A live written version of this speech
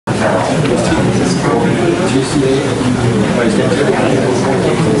Okay,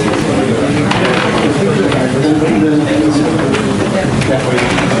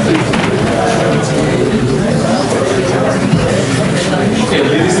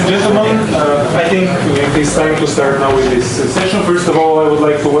 ladies and gentlemen, I think it's time to start now with this session. First of all, I would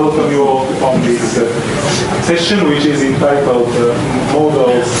like to welcome you all on this session, which is entitled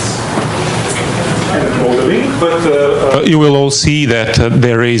Models and Modeling. But you will all see that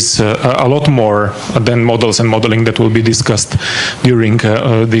there is a lot more than models and modeling that will be discussed during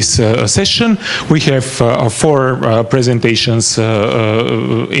this session. We have 4 presentations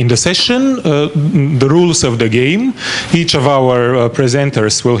in the session. The rules of the game. Each of our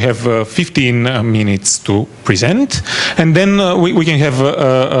presenters will have 15 minutes to present, and then we can have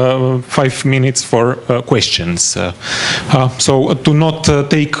 5 minutes for questions. So to not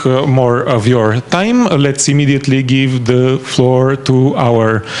take more of your time, let's immediately give the floor to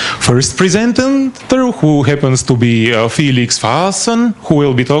our first presenter, who happens to be Felix Faassen, who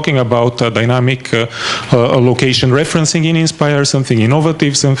will be talking about dynamic location referencing in Inspire, something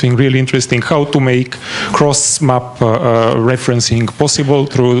innovative, something really interesting, how to make cross-map referencing possible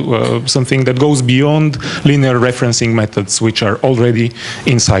through something that goes beyond linear referencing methods, which are already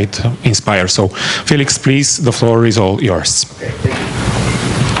inside Inspire. So, Felix, please, the floor is all yours. Okay, thank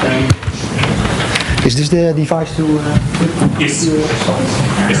you. Is this the device to yes.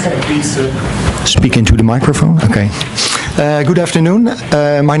 Yes, please speak into the microphone? Okay. Good afternoon.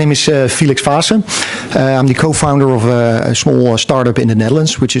 My name is Felix Faassen. I'm the co-founder of a small startup in the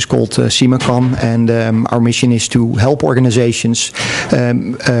Netherlands, which is called Simacom, and our mission is to help organizations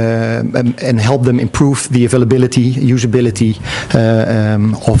and help them improve the availability, usability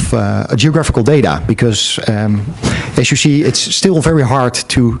of geographical data, because as you see, it's still very hard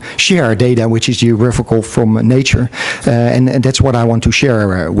to share data which is geographical from nature, and that's what I want to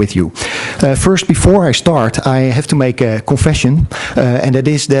share with you. First, before I start, I have to make a confession, and that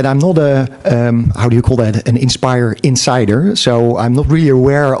is that I'm not a, how do you call that, an Inspire insider, so I'm not really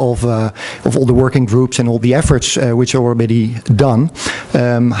aware of all the working groups and all the efforts which are already done.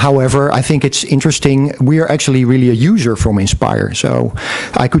 However, I think it's interesting. We are actually really a user from Inspire, so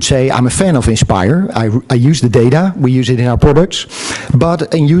I could say I'm a fan of Inspire. I use the data, we use it in our products,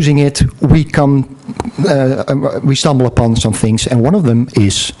 but in using it, we stumble upon some things, and one of them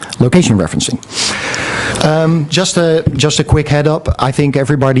is location referencing. Just a quick head up. I think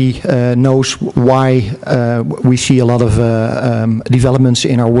everybody knows why we see a lot of developments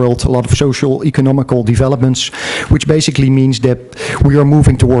in our world, a lot of social, economical developments, which basically means that we are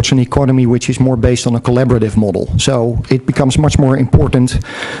moving towards an economy which is more based on a collaborative model. So it becomes much more important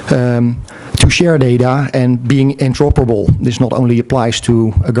to share data and being interoperable. This not only applies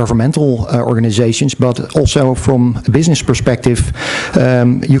to governmental organizations, but also from a business perspective.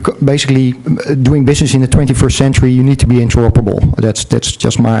 You basically doing business in the 21st century, you need to be interoperable. That's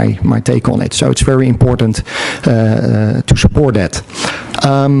just my take on it. So it's very important to support that.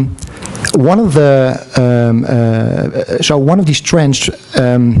 One of these trends,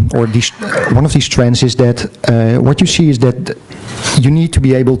 one of these trends is that what you see is that you need to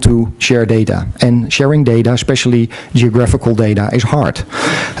be able to share data, and sharing data, especially geographical data, is hard.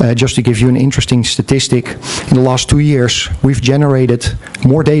 Just to give you an interesting statistic, in the last 2 years, we've generated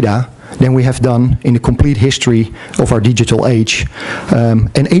more data than we have done in the complete history of our digital age.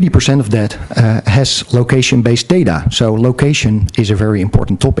 And 80% of that has location-based data. So location is a very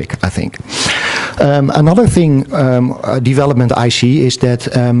important topic, I think. Another thing, development I see, is that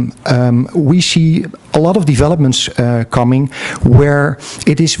we see a lot of developments coming where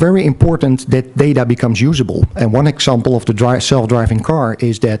it is very important that data becomes usable. And one example of the self-driving car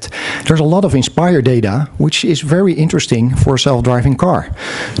is that there's a lot of Inspire data which is very interesting for a self-driving car,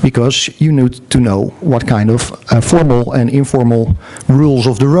 because you need to know what kind of formal and informal rules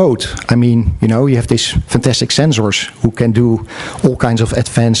of the road. I mean, you know, you have these fantastic sensors who can do all kinds of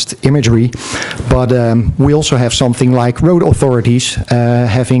advanced imagery, but we also have something like road authorities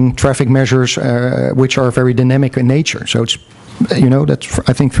having traffic measures which are very dynamic in nature. So it's, you know, that's,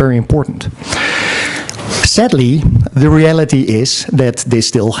 I think, very important. Sadly, the reality is that this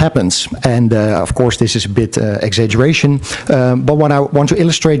still happens, and of course this is a bit exaggeration, but what I want to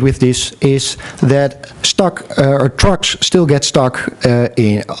illustrate with this is that trucks still get stuck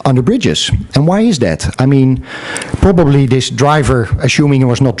under bridges. And why is that? I mean, probably this driver, assuming he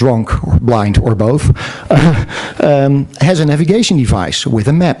was not drunk or blind or both, has a navigation device with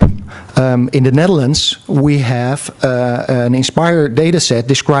a map. In the Netherlands, we have an Inspire data set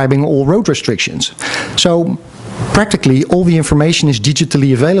describing all road restrictions. So practically all the information is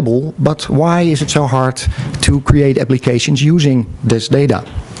digitally available, but why is it so hard to create applications using this data?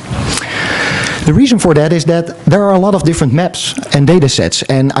 The reason for that is that there are a lot of different maps and data sets,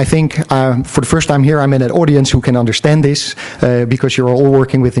 and I think for the first time here I'm in an audience who can understand this because you're all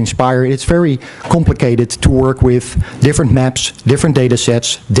working with Inspire. It's very complicated to work with different maps, different data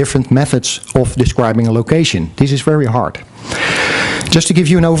sets, different methods of describing a location. This is very hard. Just to give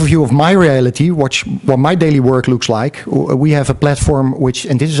you an overview of my reality, what my daily work looks like, we have a platform which,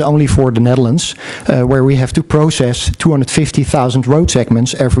 and this is only for the Netherlands, where we have to process 250,000 road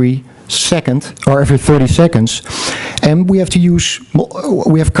segments every second or every 30 seconds. And we have to use,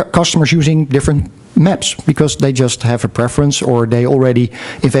 we have customers using different maps because they just have a preference, or they already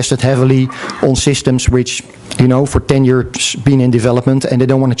invested heavily on systems which, you know, for 10 years been in development, and they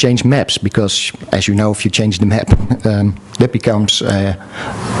don't want to change maps because, as you know, if you change the map, that becomes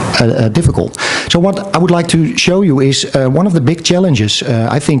difficult. So what I would like to show you is one of the big challenges,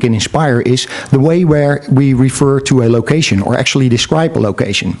 I think, in Inspire is the way where we refer to a location or actually describe a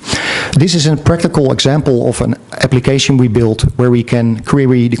location. This is a practical example of an application we built where we can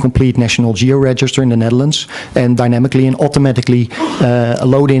query the complete national geo-register in the Netherlands and dynamically and automatically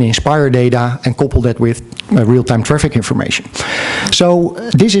load in Inspire data and couple that with real-time traffic information. So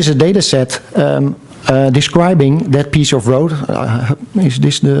this is a data set describing that piece of road. Is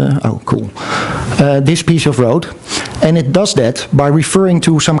this the, oh cool, this piece of road, and it does that by referring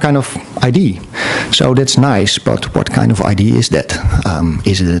to some kind of ID. So that's nice, but what kind of ID is that?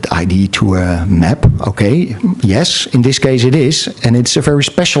 Is it an ID to a map? Okay, yes, in this case it is, and it's a very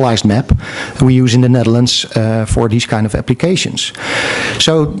specialized map we use in the Netherlands for these kind of applications.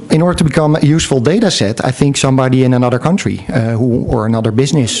 So in order to become a useful data set, I think somebody in another country or another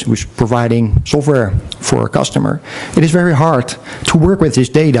business who's providing software for a customer, it is very hard to work with this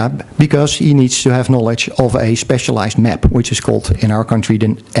data because he needs to have knowledge of a specialized map, which is called in our country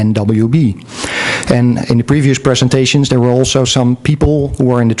the NWB. And in the previous presentations, there were also some people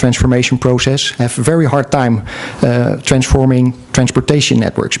who are in the transformation process have a very hard time transforming transportation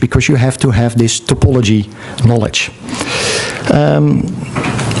networks because you have to have this topology knowledge.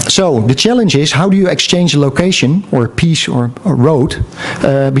 So the challenge is, how do you exchange a location or a piece or a road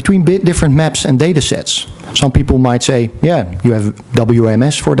between different maps and data sets? Some people might say, yeah, you have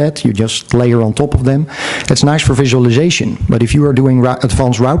WMS for that, you just layer on top of them. That's nice for visualization, but if you are doing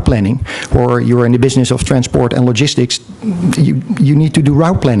advanced route planning, or you're in the business of transport and logistics, you need to do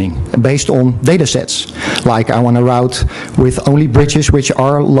route planning based on data sets. Like I want a route with only bridges which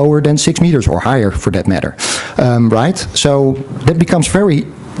are lower than 6 meters, or higher for that matter, right? So that becomes very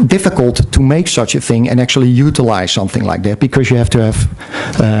difficult to make such a thing and actually utilize something like that, because you have to have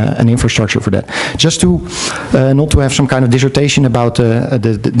an infrastructure for that. Just to not to have some kind of dissertation about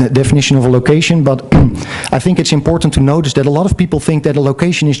the definition of a location, but I think it's important to notice that a lot of people think that a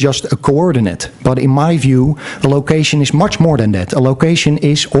location is just a coordinate, but in my view a location is much more than that. A location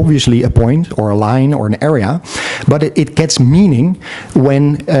is obviously a point or a line or an area, but it gets meaning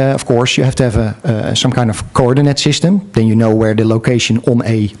when of course you have to have some kind of coordinate system. Then you know where the location on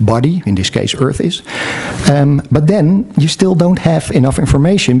a body, in this case Earth, is. But then you still don't have enough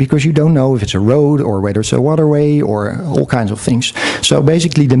information because you don't know if it's a road or whether it's a waterway or all kinds of things. So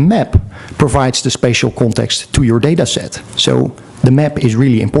basically the map provides the spatial context to your data set. So the map is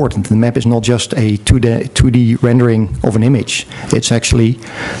really important. The map is not just a 2D rendering of an image. It's actually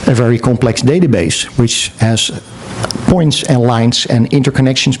a very complex database which has points and lines and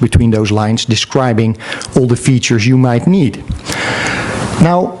interconnections between those lines describing all the features you might need.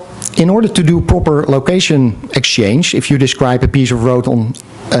 Now, in order to do proper location exchange, if you describe a piece of road on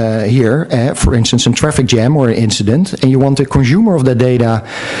here, for instance, a traffic jam or an incident, and you want the consumer of the data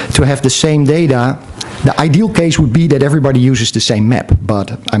to have the same data, the ideal case would be that everybody uses the same map.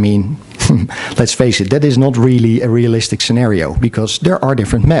 But, I mean, let's face it, that is not really a realistic scenario, because there are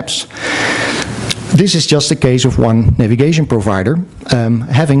different maps. This is just a case of one navigation provider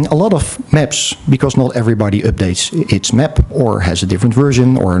having a lot of maps, because not everybody updates its map or has a different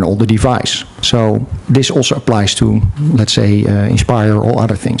version or an older device. So this also applies to, let's say, Inspire or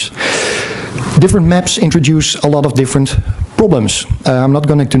other things. Different maps introduce a lot of different problems. I'm not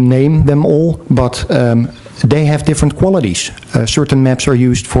going to name them all, but they have different qualities. Certain maps are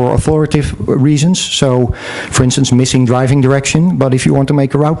used for authoritative reasons, so for instance missing driving direction, but if you want to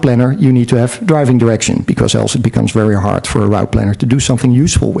make a route planner you need to have driving direction, because else it becomes very hard for a route planner to do something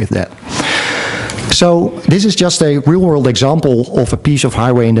useful with that. So this is just a real-world example of a piece of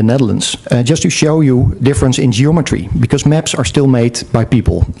highway in the Netherlands, just to show you difference in geometry, because maps are still made by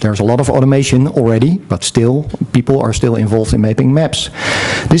people. There's a lot of automation already, but still, people are still involved in making maps.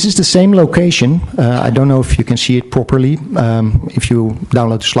 This is the same location. I don't know if you can see it properly. If you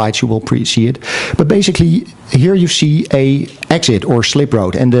download the slides, you will see it. But basically, here you see a exit or slip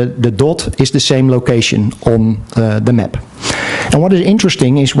road, and the dot is the same location on the map. And what is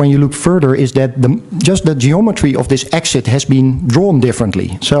interesting is when you look further is that just the geometry of this exit has been drawn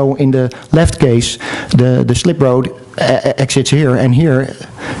differently. So in the left case, the slip road exits here, and here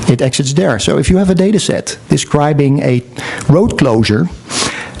it exits there. So if you have a data set describing a road closure,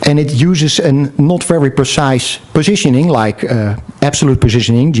 and it uses a not very precise positioning, like absolute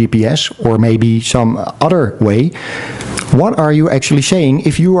positioning, GPS, or maybe some other way, what are you actually saying?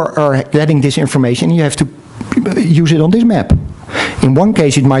 If you are getting this information, you have to use it on this map. In one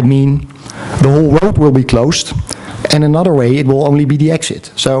case, it might mean the whole road will be closed, and another way, it will only be the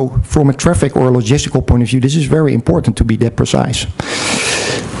exit. So from a traffic or a logistical point of view, this is very important to be that precise.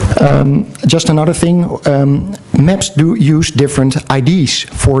 Just another thing, maps do use different IDs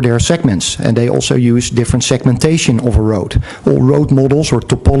for their segments, and they also use different segmentation of a road. All road models or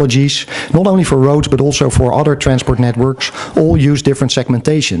topologies, not only for roads but also for other transport networks, all use different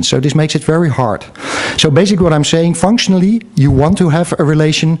segmentation. So this makes it very hard. So basically what I'm saying, functionally, you want to have a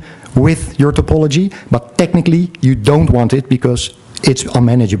relation with your topology, but technically you don't want it because it's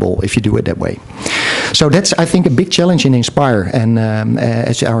unmanageable if you do it that way. So that's, I think, a big challenge in Inspire. And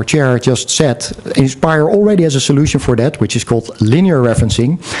as our chair just said, Inspire already has a solution for that, which is called linear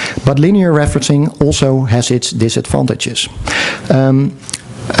referencing. But linear referencing also has its disadvantages.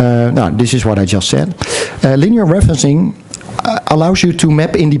 Now, this is what I just said. Linear referencing allows you to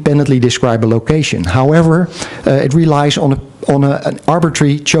map independently describe a location. However, it relies on an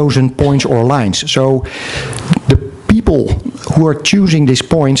arbitrary chosen points or lines. So the people who are choosing these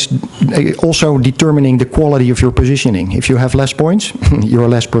points also determining the quality of your positioning. If you have less points, you're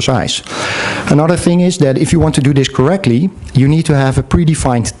less precise. Another thing is that if you want to do this correctly, you need to have a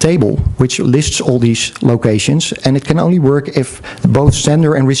predefined table which lists all these locations, and it can only work if both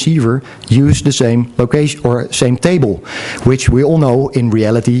sender and receiver use the same location or same table, which we all know in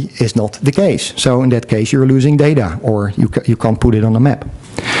reality is not the case. So in that case, you're losing data, or you can't put it on a map.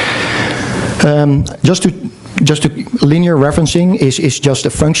 Just to linear referencing is just a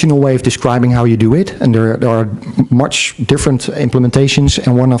functional way of describing how you do it, and there are much different implementations,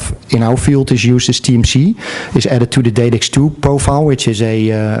 and one of in our field is used as TMC, is added to the DATEX2 profile, which is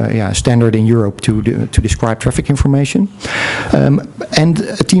a standard in Europe to describe traffic information. And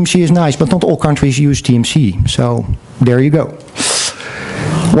TMC is nice, but not all countries use TMC, so there you go.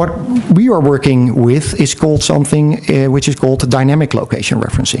 What we are working with is called something which is called dynamic location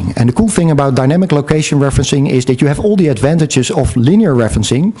referencing. And the cool thing about dynamic location referencing is that you have all the advantages of linear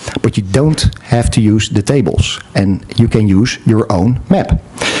referencing, but you don't have to use the tables, and you can use your own map.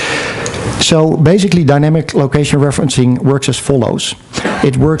 So basically dynamic location referencing works as follows.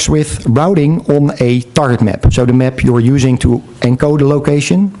 It works with routing on a target map. So the map you're using to encode a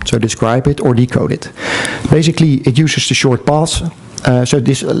location, so describe it or decode it. Basically it uses the short paths. So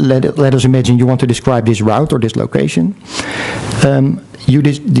this, let us imagine you want to describe this route or this location. You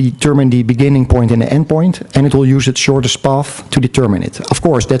determine the beginning point and the end point, and it will use its shortest path to determine it. Of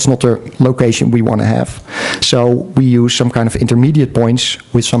course, that's not the location we want to have. So we use some kind of intermediate points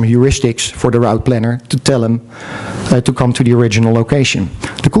with some heuristics for the route planner to tell them to come to the original location.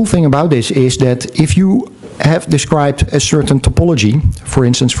 The cool thing about this is that if you have described a certain topology, for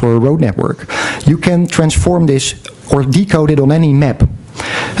instance for a road network, you can transform this or decode it on any map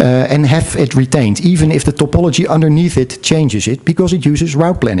and have it retained, even if the topology underneath it changes it, because it uses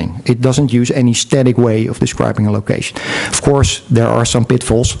route planning. It doesn't use any static way of describing a location. Of course, there are some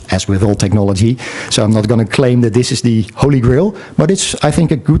pitfalls, as with all technology, so I'm not going to claim that this is the holy grail, but it's, I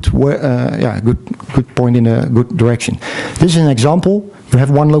think, a good point in a good direction. This is an example. You have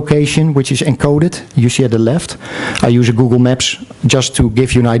one location which is encoded, you see at the left. I use a Google Maps just to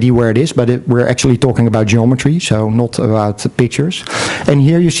give you an idea where it is, but we're actually talking about geometry, so not about pictures. And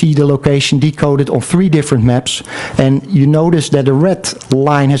here you see the location decoded on 3 different maps, and you notice that the red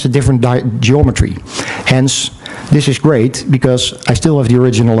line has a different geometry. Hence, this is great because I still have the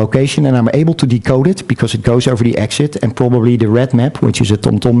original location and I'm able to decode it because it goes over the exit, and probably the red map, which is a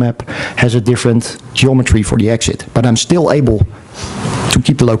TomTom map, has a different geometry for the exit. But I'm still able to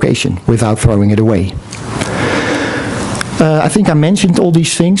keep the location without throwing it away. I think I mentioned all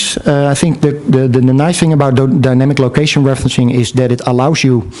these things. I think the nice thing about dynamic location referencing is that it allows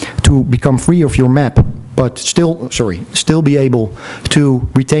you to become free of your map but still be able to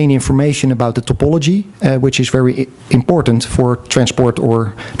retain information about the topology, which is very important for transport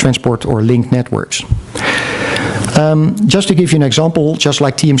or linked networks. Just to give you an example, just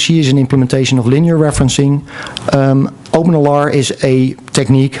like TMC is an implementation of linear referencing, OpenLR is a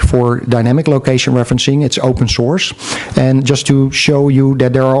technique for dynamic location referencing. It's open source. And just to show you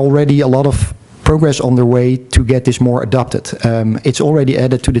that there are already a lot of progress on their way to get this more adopted. It's already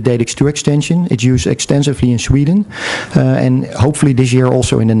added to the DATX2 extension. It's used extensively in Sweden and hopefully this year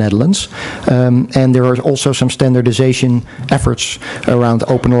also in the Netherlands. And there are also some standardization efforts around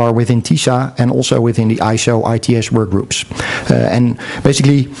OpenLR within TISA and also within the ISO ITS workgroups. And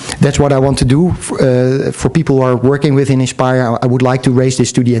basically that's what I want to do for people who are working within Inspire. I would like to raise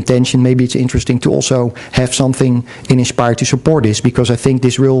this to the attention. Maybe it's interesting to also have something in Inspire to support this, because I think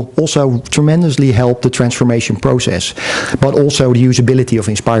this will also tremendously help the transformation process, but also the usability of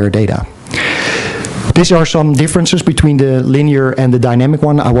Inspire data. These are some differences between the linear and the dynamic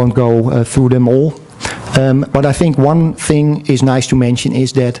one. I won't go through them all. But I think one thing is nice to mention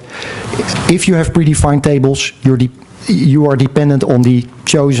is that if you have predefined tables, you are dependent on the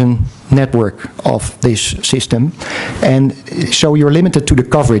chosen network of this system, and so you're limited to the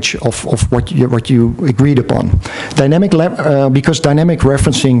coverage of what you agreed upon. Because dynamic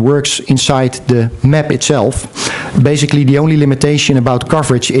referencing works inside the map itself, basically the only limitation about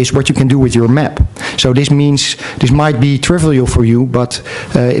coverage is what you can do with your map. So this means this might be trivial for you, but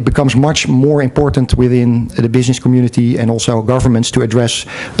it becomes much more important within the business community and also governments to address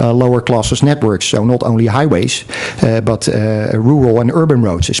lower classes networks. So not only highways, but rural and urban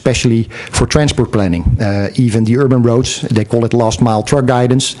roads, especially for transport planning. Even the urban roads, they call it last mile truck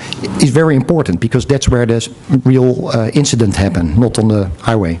guidance, is very important because that's where the real incident happen, not on the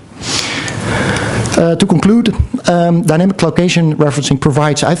highway. To conclude, dynamic location referencing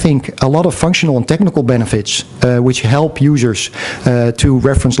provides, I think, a lot of functional and technical benefits which help users to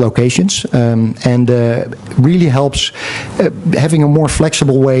reference locations and really helps having a more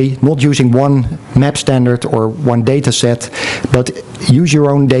flexible way, not using one map standard or one data set, but use your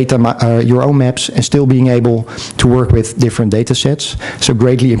own data, your own maps, and still being able to work with different data sets. So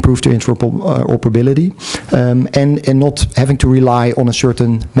greatly improve the interoperability and not having to rely on a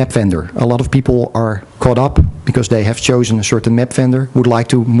certain map vendor. A lot of people are caught up because they have chosen a certain map vendor, would like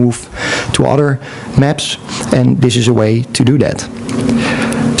to move to other maps, and this is a way to do that.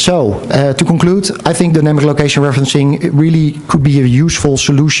 So, to conclude, I think dynamic location referencing really could be a useful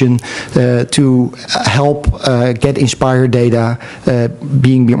solution to help get Inspire data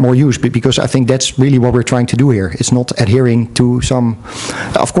being more used, because I think that's really what we're trying to do here. It's not adhering to some,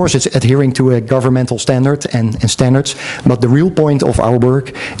 of course it's adhering to a governmental standard and standards, but the real point of our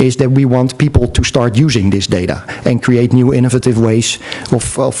work is that we want people to start using this data and create new innovative ways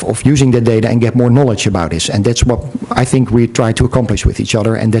of using the data and get more knowledge about this. And that's what I think we try to accomplish with each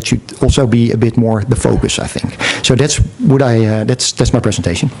other, and that should also be a bit more the focus, I think. So that's what that's my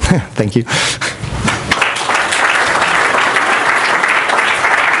presentation. Thank you.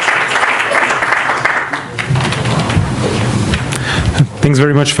 Thanks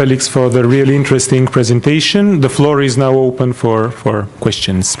very much, Felix, for the really interesting presentation. The floor is now open for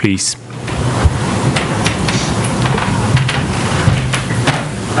questions, please.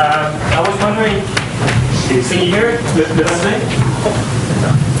 I was wondering, can you hear it? The last thing?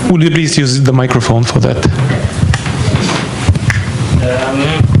 Would you please use the microphone for that?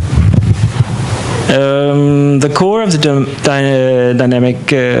 The core of the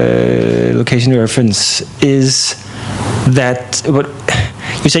dynamic location reference is that what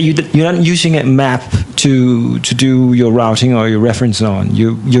you say you're not using a map to do your routing or your reference on.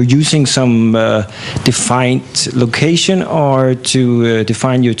 You're using some defined location or to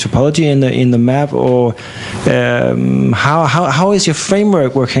define your topology in the map, or how is your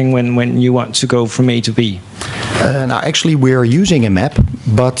framework working when you want to go from A to B? Now, actually, we are using a map,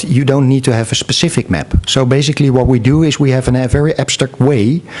 but you don't need to have a specific map. So basically what we do is we have a very abstract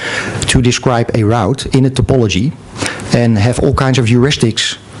way to describe a route in a topology and have all kinds of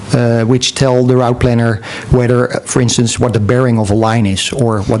heuristics which tell the route planner whether, for instance, what the bearing of a line is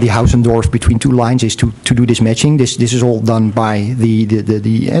or what the Hausendorff between two lines is to do this matching. This is all done by the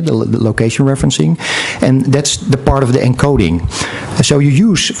location referencing, and that's the part of the encoding. So you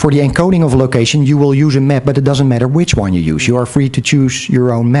use, for the encoding of a location, you will use a map, but it doesn't matter which one you use. You are free to choose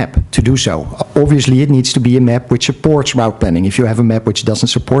your own map to do so. Obviously, it needs to be a map which supports route planning. If you have a map which doesn't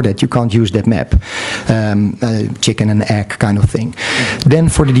support it, you can't use that map. Chicken and egg kind of thing. Then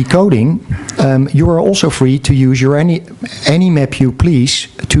for the decoding, you are also free to use your any map you please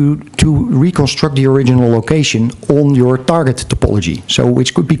to reconstruct the original location on your target topology, so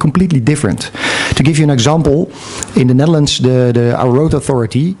which could be completely different. To give you an example, in the Netherlands, our road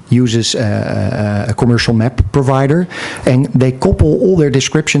authority uses a commercial map provider, and they couple all their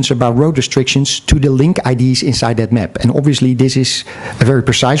descriptions about road restrictions to the link IDs inside that map. And obviously this is a very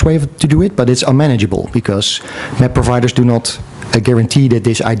precise way to do it, but it's unmanageable because map providers do not guarantee that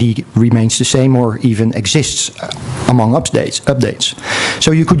this ID remains the same or even exists among updates.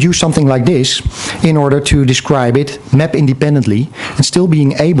 So you could use something like this in order to describe it map independently and still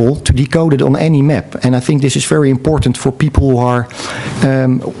being able to decode it on any map. And I think this is very important for people who are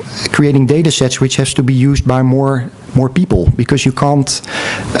creating data sets which has to be used by more people, because you can't,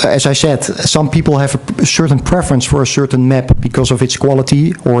 as I said, some people have a certain preference for a certain map because of its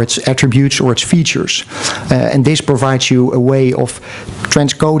quality or its attributes or its features. And this provides you a way of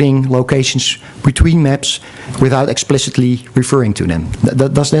transcoding locations between maps without explicitly referring to them.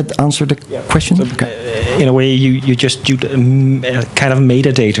 Does that answer the question? So, in a way, you just do kind of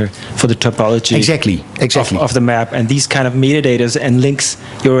metadata for the topology of the map, and these kind of metadata and links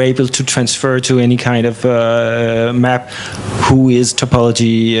you're able to transfer to any kind of map who is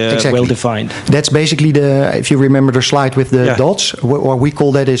topology well defined. That's basically if you remember the slide with the dots, what we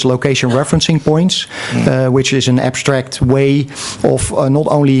call that is location referencing points, which is an abstract way of not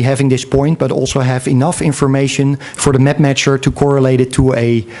only having this point, but also have enough information for the map matcher to correlate it to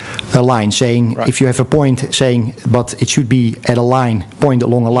a line, saying if you have a point saying, but it should be at a point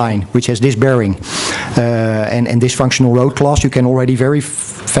along a line, which has this bearing, and this functional road class, you can already very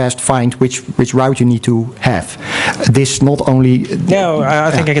fast find which route you need to have. This not only... No,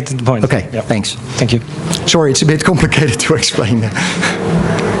 I think I get to the point. Okay, thanks. Thank you. Sorry, it's a bit complicated to explain.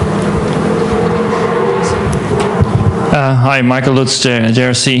 Hi, Michael Lutz,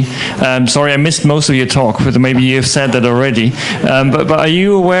 JRC. Sorry, I missed most of your talk, but maybe you've said that already. But are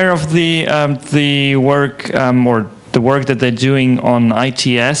you aware of the work or the work that they're doing on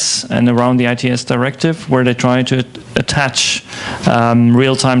ITS and around the ITS directive, where they try to attach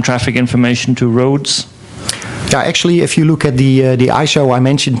real-time traffic information to roads? Yeah, actually, if you look at the ISO I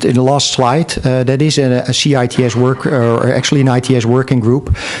mentioned in the last slide, that is a CITS work, or actually an ITS working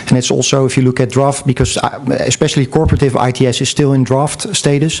group. And it's also, if you look at draft, because especially corporative ITS is still in draft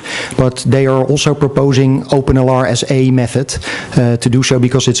status, but they are also proposing OpenLR as a method to do so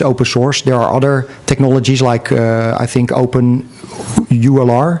because it's open source. There are other technologies like, I think,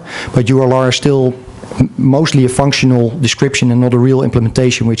 OpenULR, but ULR is still mostly a functional description and not a real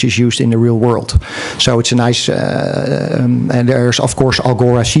implementation which is used in the real world. So it's a nice, and there's of course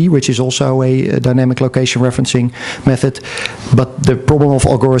Algora C, which is also a dynamic location referencing method. But the problem of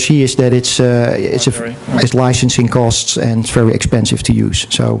Algora C is that it's licensing costs and it's very expensive to use.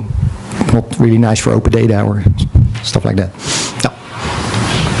 So not really nice for open data or stuff like that. No.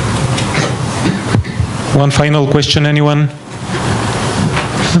 One final question, anyone?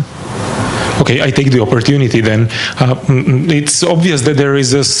 Okay, I take the opportunity then. It's obvious that there is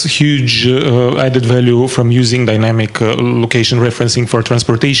this huge added value from using dynamic location referencing for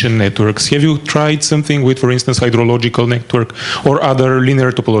transportation networks. Have you tried something with, for instance, hydrological network or other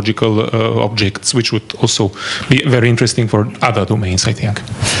linear topological objects, which would also be very interesting for other domains, I think?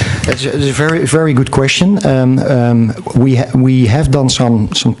 It's a very, very good question. We have done some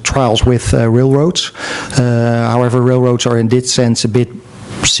trials with railroads. However, railroads are in this sense a bit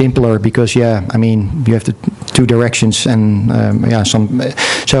simpler because, I mean, you have the two directions and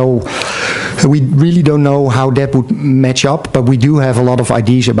so we really don't know how that would match up, but we do have a lot of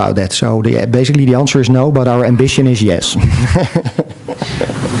ideas about that. So basically the answer is no, but our ambition is yes.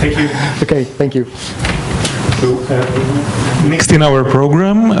 Thank you. Okay, thank you. So, next in our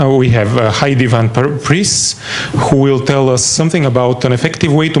program, we have Heidi Vanparys, who will tell us something about an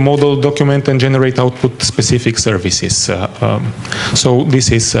effective way to model, document, and generate output-specific services. So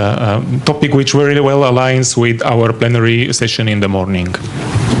this is a topic which very well aligns with our plenary session in the morning.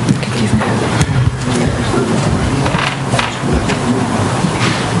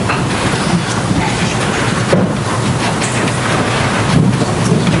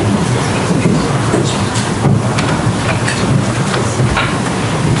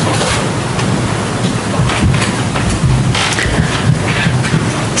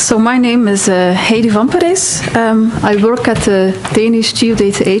 So my name is Heidi Vanparys. I work at the Danish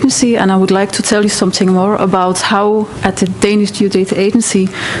Geodata Agency, and I would like to tell you something more about how at the Danish Geodata Agency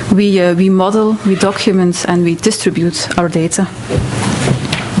we model, we document, and we distribute our data.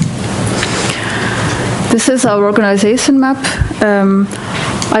 This is our organization map.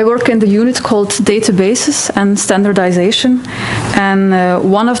 I work in the unit called Databases and Standardization, and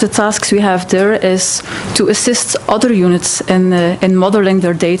one of the tasks we have there is to assist other units in modeling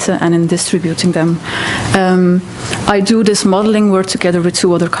their data and in distributing them. I do this modeling work together with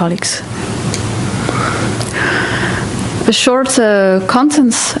 2 other colleagues. A short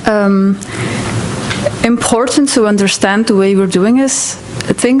contents. Important to understand the way we're doing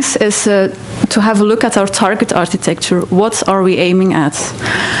things is to have a look at our target architecture. What are we aiming at?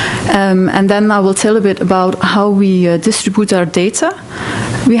 And then I will tell a bit about how we distribute our data.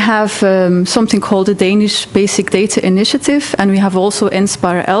 We have something called the Danish Basic Data Initiative, and we have also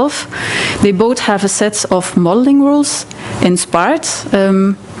Inspire 11. They both have a set of modeling rules inspired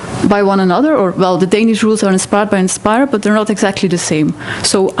by one another, or well, the Danish rules are inspired by Inspire, but they're not exactly the same.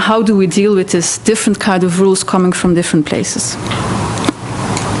 So how do we deal with this different kind of rules coming from different places?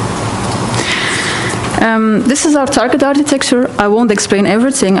 This is our target architecture. I won't explain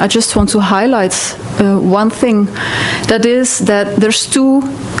everything. I just want to highlight one thing. That is that there's 2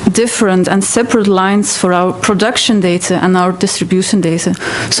 different and separate lines for our production data and our distribution data.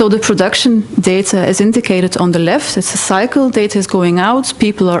 So the production data is indicated on the left. It's a cycle. Data is going out.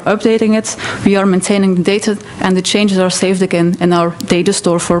 People are updating it. We are maintaining the data, and the changes are saved again in our data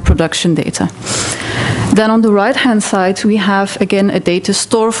store for production data. Then on the right-hand side, we have, again, a data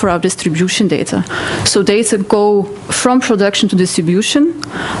store for our distribution data. So data go from production to distribution,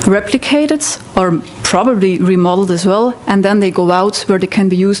 replicated, or probably remodeled as well, and then they go out where they can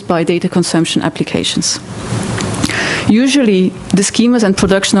be used by data consumption applications. Usually, the schemas and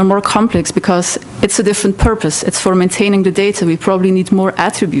production are more complex because it's a different purpose. It's for maintaining the data. We probably need more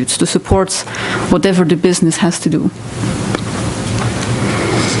attributes to support whatever the business has to do.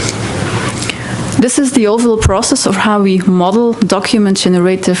 This is the overall process of how we model, document,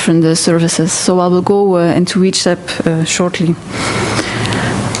 generate different services. So I will go into each step shortly.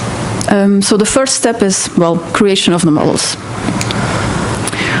 So the first step is, well, creation of the models.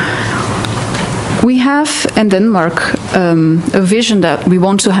 We have in Denmark a vision that we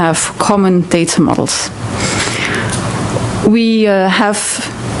want to have common data models. We have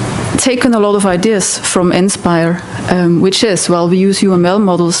taken a lot of ideas from Inspire, which is, well, we use UML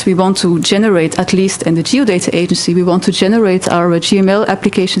models. We want to generate, at least in the Geodata Agency, we want to generate our GML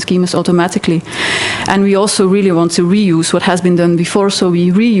application schemas automatically. And we also really want to reuse what has been done before, so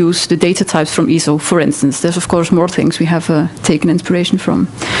we reuse the data types from ISO, for instance. There's, of course, more things we have taken inspiration from.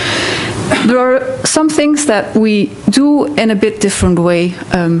 There are some things that we do in a bit different way.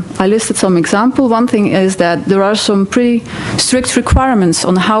 I listed some examples. One thing is that there are some pretty strict requirements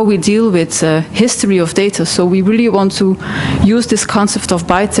on how we deal with history of data. So we really want to use this concept of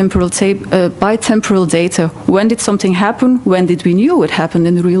bitemporal data. When did something happen? When did we know it happened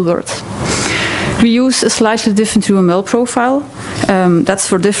in the real world? We use a slightly different UML profile. That's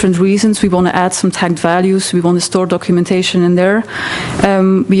for different reasons. We want to add some tagged values. We want to store documentation in there.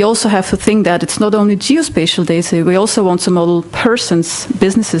 We also have to think that it's not only geospatial data. We also want to model persons,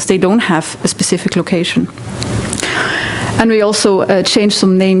 businesses. They don't have a specific location. And we also changed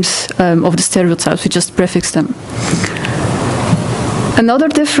some names of the stereotypes. We just prefixed them. Another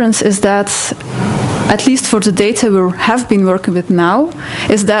difference is that, at least for the data we have been working with now,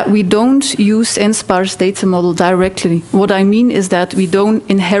 is that we don't use Inspire's data model directly. What I mean is that we don't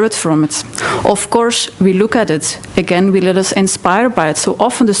inherit from it. Of course, we look at it. Again, we let us inspire by it. So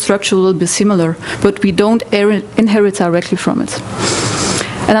often the structure will be similar, but we don't inherit directly from it.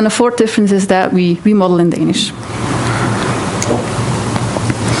 And then the fourth difference is that we model in Danish.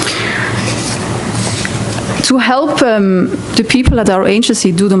 To help the people at our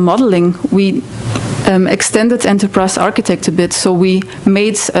agency do the modeling, we extended enterprise architect a bit. So we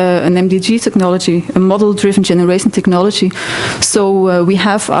made an MDG technology, a model-driven generation technology. So we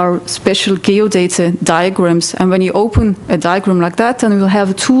have our special geodata diagrams. And when you open a diagram like that, then we will have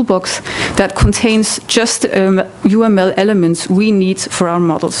a toolbox that contains just UML elements we need for our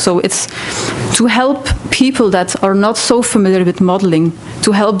models. So it's to help people that are not so familiar with modeling,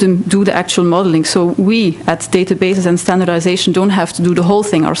 to help them do the actual modeling. So we, at Databases and Standardization, don't have to do the whole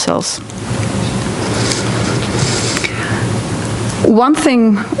thing ourselves. One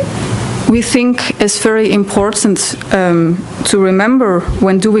thing we think is very important to remember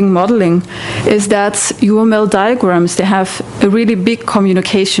when doing modeling is that UML diagrams, they have a really big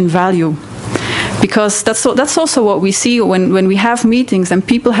communication value. Because that's also what we see when we have meetings and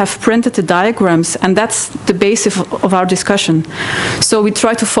people have printed the diagrams, and that's the basis of our discussion. So we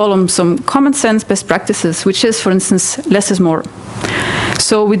try to follow some common sense best practices, which is, for instance, less is more.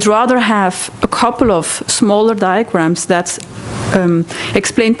 So we'd rather have a couple of smaller diagrams that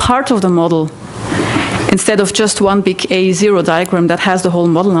explain part of the model instead of just one big A0 diagram that has the whole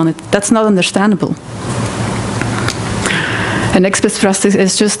model on it. That's not understandable. The next best practice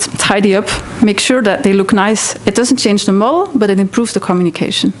is just tidy up, make sure that they look nice. It doesn't change the model, but it improves the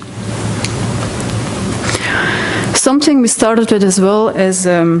communication. Something we started with as well is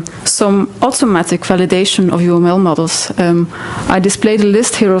some automatic validation of UML models. I displayed a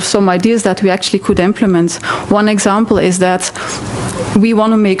list here of some ideas that we actually could implement. One example is that we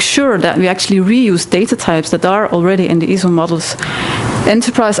want to make sure that we actually reuse data types that are already in the ISO models.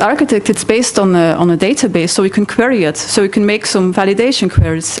 Enterprise Architect, it's based on a database, so we can query it. So we can make some validation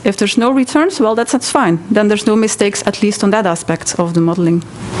queries. If there's no returns, well, that's fine. Then there's no mistakes, at least on that aspect of the modeling.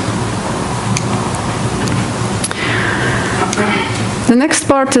 The next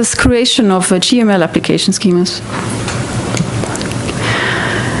part is creation of GML application schemas.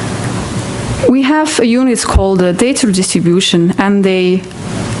 We have a unit called data distribution, and they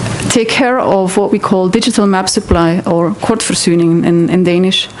take care of what we call digital map supply, or kortforsyning in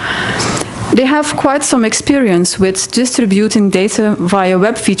Danish. They have quite some experience with distributing data via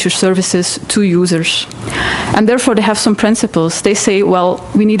web feature services to users. And therefore they have some principles. They say, well,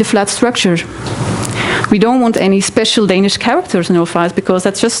 we need a flat structure. We don't want any special Danish characters in our files because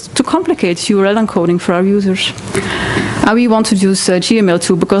that's just too complicated URL encoding for our users. And we want to use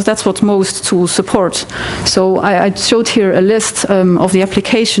GML2 because that's what most tools support. So I showed here a list of the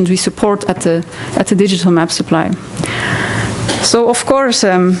applications we support at the digital map supply. So of course,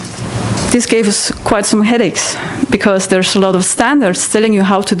 this gave us quite some headaches because there's a lot of standards telling you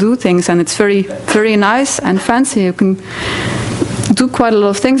how to do things, and it's very, very nice and fancy. You can do quite a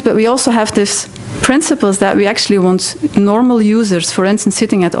lot of things, but we also have this principles that we actually want normal users, for instance,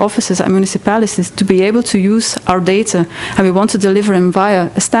 sitting at offices at municipalities, to be able to use our data, and we want to deliver them via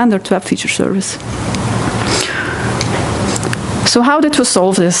a standard web feature service. So how did we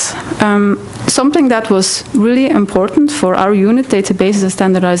solve this? Something that was really important for our unit, databases and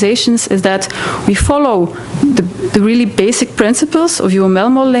standardizations, is that we follow the really basic principles of UML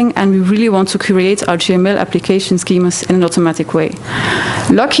modeling, and we really want to create our GML application schemas in an automatic way.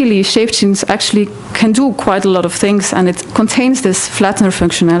 Luckily, ShapeGenes actually can do quite a lot of things, and it contains this flattener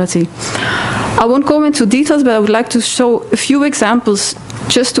functionality. I won't go into details, but I would like to show a few examples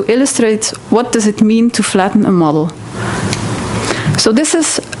just to illustrate what does it mean to flatten a model. So this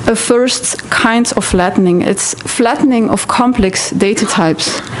is a first kind of flattening. It's flattening of complex data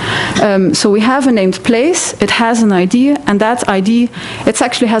types. So we have a named place, it has an ID, and that ID, it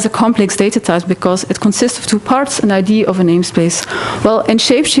actually has a complex data type because it consists of two parts, an ID of a namespace. Well, in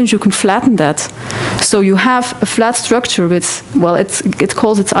ShapeGenes you can flatten that. So you have a flat structure with, well, it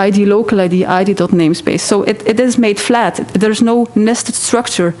calls its ID local ID, ID.namespace. So it is made flat. There's no nested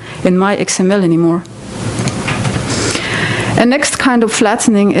structure in my XML anymore. A next kind of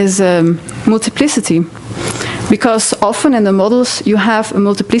flattening is multiplicity, because often in the models you have a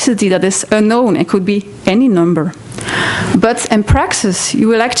multiplicity that is unknown. It could be any number. But in praxis, you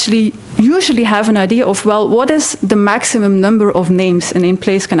will actually usually have an idea of, well, what is the maximum number of names a named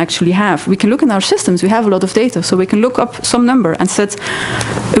place can actually have? We can look in our systems, we have a lot of data, so we can look up some number and set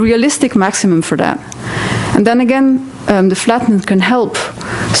a realistic maximum for that. And then again, the flattening can help.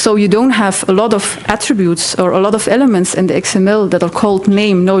 So you don't have a lot of attributes or a lot of elements in the XML that are called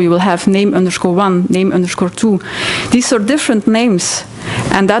name. No, you will have name_1, name_2. These are different names.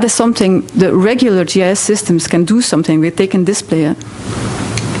 And that is something the regular GIS systems can do something with. They can display it.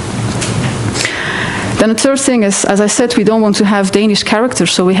 Then the third thing is, as I said, we don't want to have Danish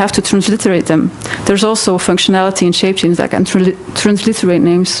characters, so we have to transliterate them. There's also functionality in ShapeGenes that can transliterate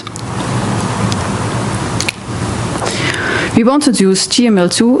names. We want to use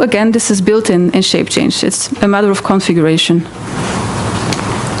GML2. Again, this is built in ShapeGenes. It's a matter of configuration.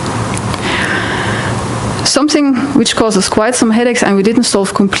 Something which causes quite some headaches and we didn't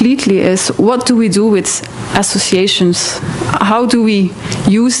solve completely is, what do we do with associations? How do we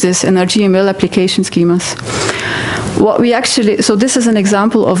use this in our GML application schemas? What we actually, so this is an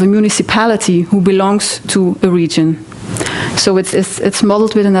example of a municipality who belongs to a region. So it's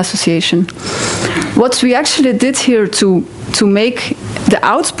modeled with an association. What we actually did here to make the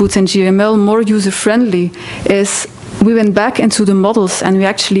output in GML more user-friendly is we went back into the models and we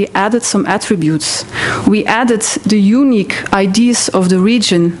actually added some attributes. We added the unique IDs of the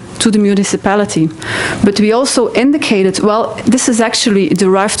region to the municipality. But we also indicated, well, this is actually a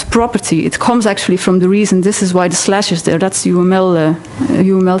derived property. It comes actually from the reason. This is why the slash is there. That's the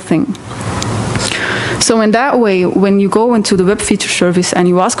UML thing. So in that way, when you go into the web feature service and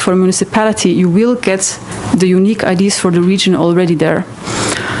you ask for a municipality, you will get the unique IDs for the region already there.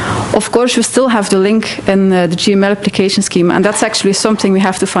 Of course, we still have the link in the GML application schema, and that's actually something we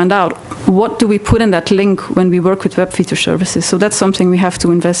have to find out. What do we put in that link when we work with web feature services? So that's something we have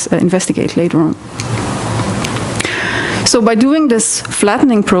to investigate later on. So by doing this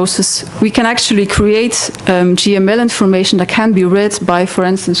flattening process, we can actually create GML information that can be read by, for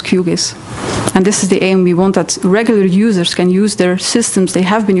instance, QGIS. And this is the aim. We want that regular users can use their systems they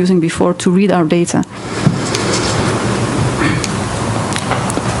have been using before to read our data.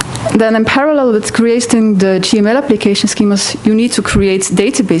 Then in parallel with creating the GML application schemas, you need to create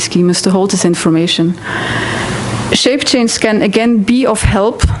database schemas to hold this information. Shape change can again be of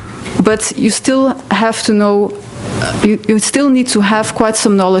help, but you still have to know, you still need to have quite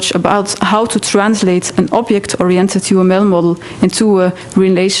some knowledge about how to translate an object-oriented UML model into a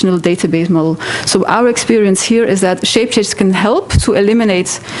relational database model. So our experience here is that shape change can help to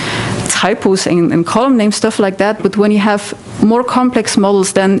eliminate typos and column name stuff like that, but when you have more complex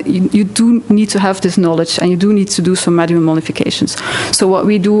models, then you do need to have this knowledge, and you do need to do some manual modifications. So what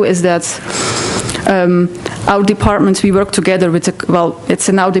we do is that our department, we work together with, well, it's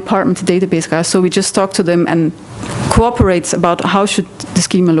in our department, the database guys, so we just talk to them and cooperate about how should the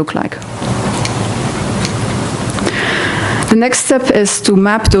schema look like. The next step is to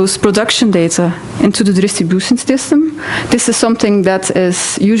map those production data into the distribution system. This is something that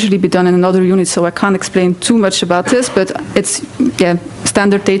is usually be done in another unit, so I can't explain too much about this, but it's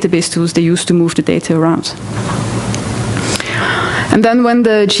standard database tools they use to move the data around. And then when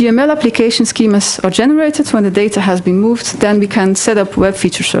the GML application schemas are generated, when the data has been moved, then we can set up web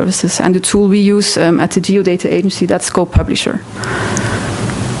feature services. And the tool we use at the Geodata Agency, that's GoPublisher.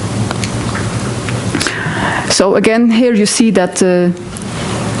 So again, here you see that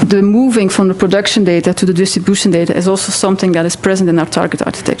the moving from the production data to the distribution data is also something that is present in our target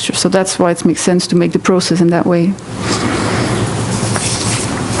architecture. So that's why it makes sense to make the process in that way.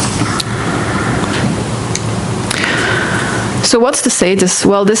 So what's the status?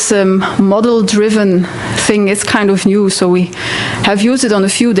 Well, this model-driven thing is kind of new, so we have used it on a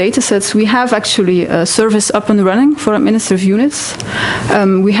few data sets. We have actually a service up and running for administrative units.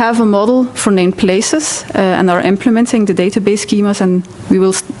 We have a model for named places and are implementing the database schemas, and we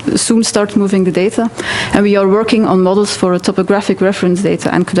will soon start moving the data. And we are working on models for topographic reference data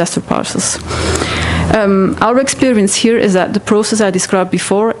and cadastral parcels. Our experience here is that the process I described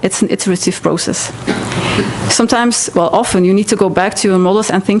before, it's an iterative process. Sometimes, well, often you need to go back to your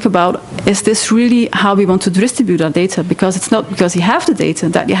models and think about, is this really how we want to distribute our data? Because it's not because you have the data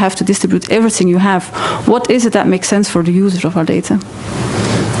that you have to distribute everything you have. What is it that makes sense for the user of our data?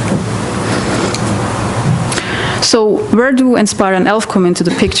 So where do Inspire and ELF come into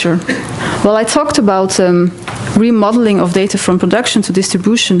the picture? Well, I talked about remodeling of data from production to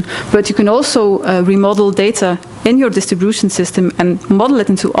distribution, but you can also remodel data in your distribution system and model it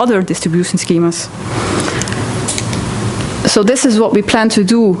into other distribution schemas. So this is what we plan to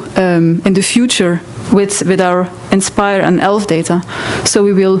do in the future with our Inspire and ELF data. So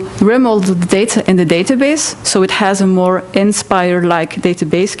we will remodel the data in the database, so it has a more Inspire-like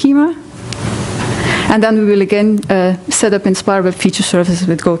database schema. And then we will again set up Inspire Web Feature Services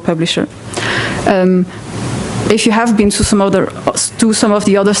with GoPublisher. If you have been to some of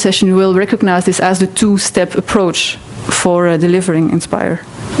the other sessions, you will recognize this as the two-step approach for delivering Inspire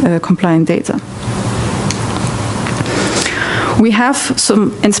compliant data. We have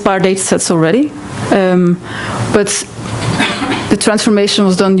some Inspire data sets already, but the transformation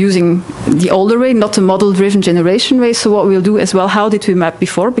was done using the older way, not the model-driven generation way. So what we'll do is, well, how did we map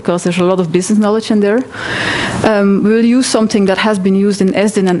before? Because there's a lot of business knowledge in there. We will use something that has been used in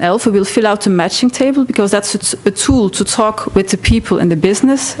SDIN and ELF. We will fill out a matching table, because that's a tool to talk with the people in the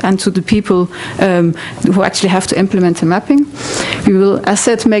business and to the people who actually have to implement the mapping. We will, as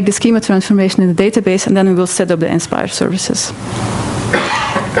said, make the schema transformation in the database, and then we will set up the Inspire services.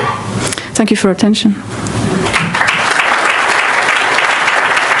 Thank you for your attention.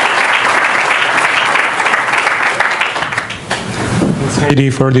 Heidi,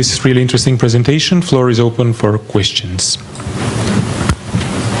 for this really interesting presentation. Floor is open for questions.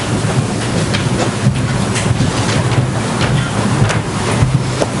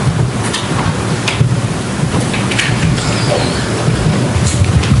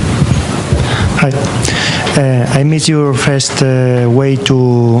 Hi. I missed your first way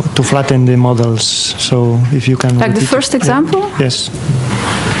to flatten the models. So if you can... Like the first example? Yes.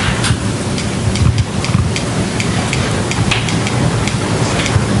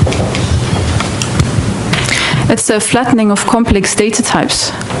 It's a flattening of complex data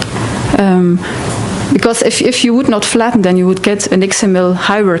types. Because if you would not flatten, then you would get an XML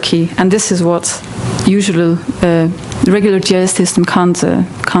hierarchy, and this is what usual regular GIS system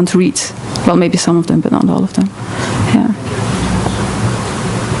can't read. Well, maybe some of them, but not all of them. Yeah.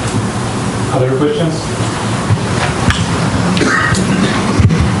 Other questions?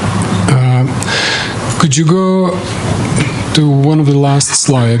 Could you go to one of the last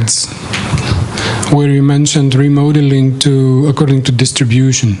slides where you mentioned remodeling according to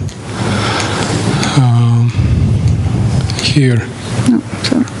distribution? Here. No,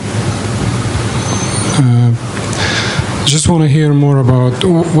 sorry. Just want to hear more about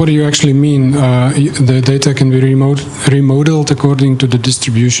what do you actually mean the data can be remodeled according to the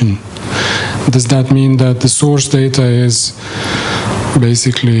distribution. Does that mean that the source data is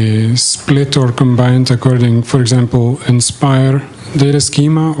basically split or combined according, for example, Inspire data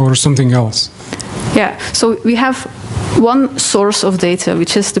schema or something else? Yeah, so we have one source of data,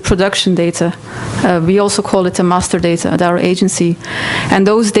 which is the production data. We also call it the master data at our agency. And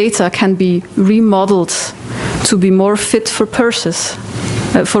those data can be remodeled to be more fit for purpose.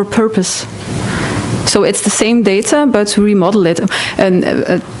 So it's the same data, but remodel it. And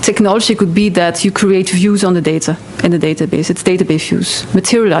technology could be that you create views on the data in the database. It's database views,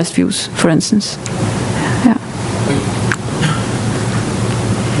 materialized views, for instance. Yeah.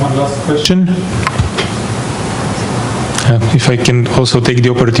 One last question. If I can also take the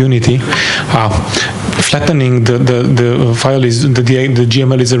opportunity, flattening the file is the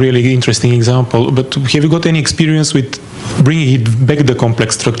GML is a really interesting example. But have you got any experience with bringing it back the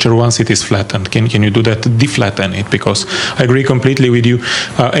complex structure once it is flattened? Can you do that? Deflatten it? Because I agree completely with you.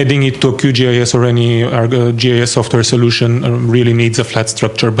 Adding it to a QGIS or any GIS software solution really needs a flat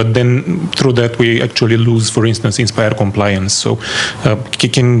structure. But then through that we actually lose, for instance, Inspire compliance. So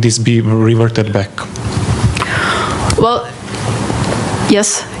can this be reverted back? Well,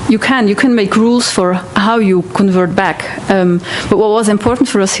 yes, you can. You can make rules for how you convert back. But what was important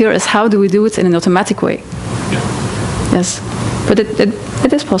for us here is how do we do it in an automatic way? Yeah. Yes, but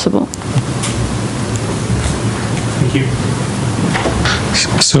it is possible. Thank you.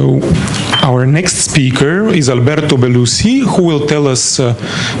 So our next speaker is Alberto Belussi, who will tell us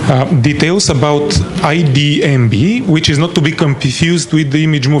details about IDMB, which is not to be confused with the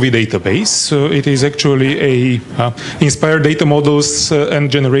image movie database. So it is actually a Inspire data models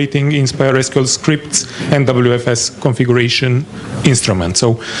and generating Inspire SQL scripts and WFS configuration instrument.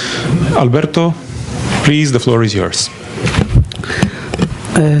 So Alberto, please, the floor is yours.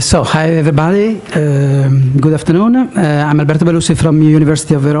 So, hi everybody, good afternoon. I'm Alberto Belussi from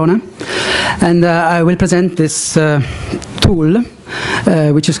University of Verona, and I will present this tool,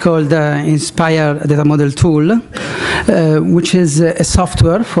 which is called Inspire Data Model Tool, which is a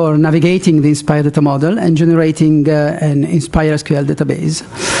software for navigating the Inspire data model and generating an Inspire SQL database,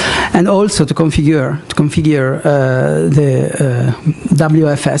 and also to configure the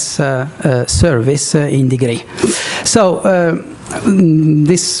WFS service in Degree. So,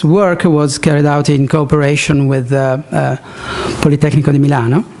 this work was carried out in cooperation with Politecnico di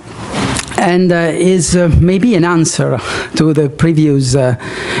Milano, and is maybe an answer to the previous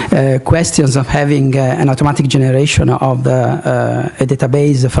questions of having an automatic generation of a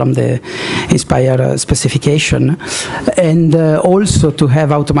database from the Inspire specification, and also to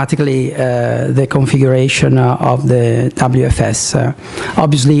have automatically the configuration of the WFS.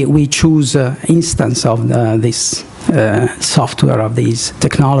 Obviously, we choose instance of this software of this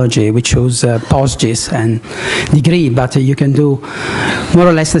technology. We choose PostGIS and Degree, but you can do more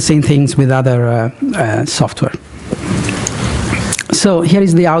or less the same things with other software. So here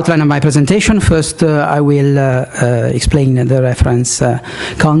is the outline of my presentation. First, I will explain the reference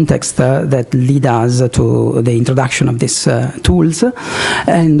context that lead us to the introduction of these tools,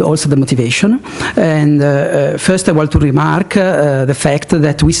 and also the motivation. And first, I want to remark the fact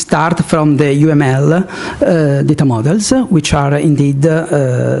that we start from the UML data models, which are indeed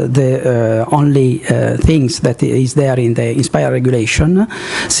the only things that is there in the Inspire regulation,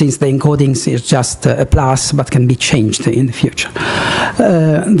 since the encodings is just a plus, but can be changed in the future.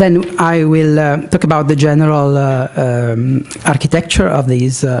 Then I will talk about the general architecture of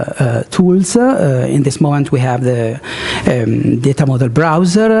these tools. In this moment we have the data model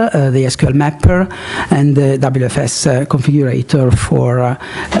browser, the SQL mapper, and the WFS configurator for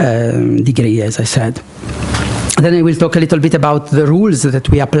Degree, as I said. Then I will talk a little bit about the rules that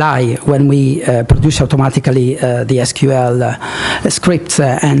we apply when we produce automatically the SQL scripts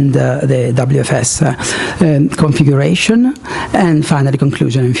and the WFS configuration, and finally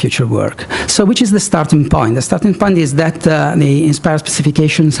conclusion and future work. So which is the starting point? The starting point is that the Inspire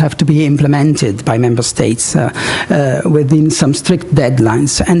specifications have to be implemented by member states within some strict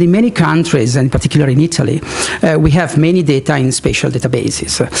deadlines. And in many countries, and particularly in Italy, we have many data in spatial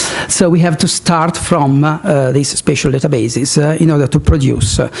databases. So we have to start from these spatial databases in order to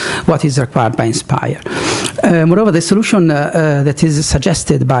produce what is required by Inspire. Moreover, the solution that is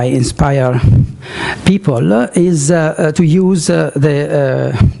suggested by Inspire people is to use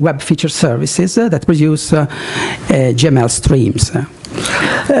the web feature services that produce GML streams.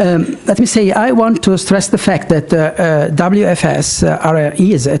 Let me say, I want to stress the fact that WFS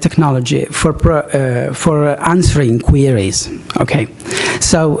is a technology for answering queries. Okay,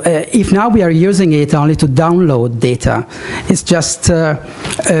 so if now we are using it only to download data, it's just a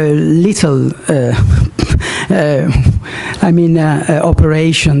little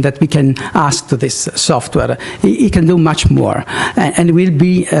operation that we can ask to this software. It can do much more, and we'll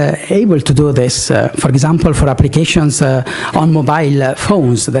be able to do this, for example, for applications on mobile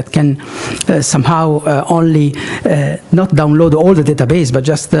phones that can somehow only not download all the database, but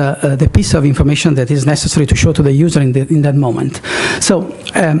just the piece of information that is necessary to show to the user in that moment. So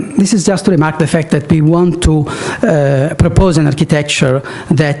this is just to remark the fact that we want to propose an architecture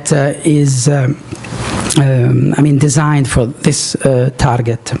that is designed for this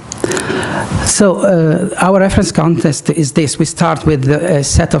target. So our reference context is this. We start with a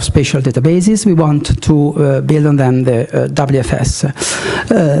set of spatial databases. We want to build on them the WFS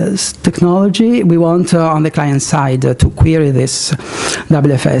technology. We want on the client side to query this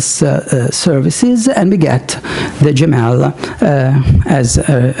WFS services, and we get the GML as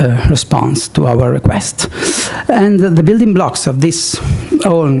a response to our request. And the building blocks of this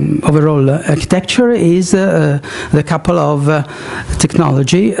overall architecture is the couple of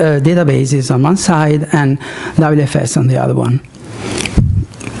technology databases on one side and WFS on the other one.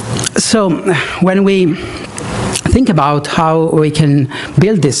 So when we think about how we can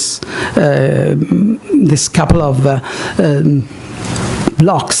build this couple of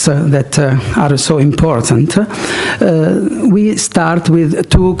blocks that are so important, we start with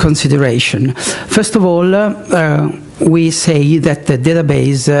two considerations. First of all, we say that the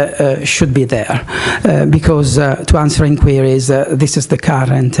database should be there because to answer inquiries, this is the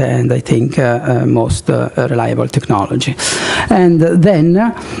current and I think most reliable technology. And then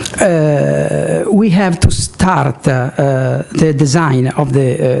we have to start the design of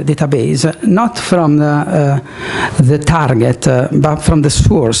the database not from the target but from the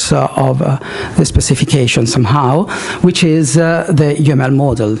source of the specification somehow, which is the UML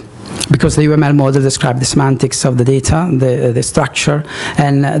model. Because the UML model describes the semantics of the data, the structure,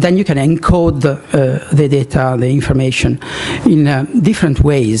 and then you can encode the data, the information, in different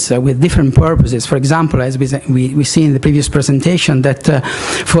ways with different purposes. For example, as we see in the previous presentation, that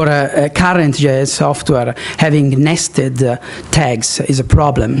for a current JS software, having nested tags is a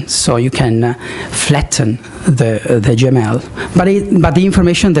problem, so you can flatten the GML. But the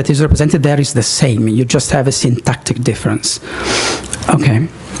information that is represented there is the same. You just have a syntactic difference. Okay.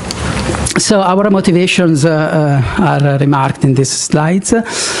 So our motivations are remarked in these slides.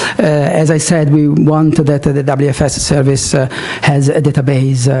 As I said, we want that the WFS service has a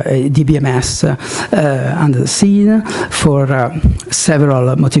database, a DBMS under the scene for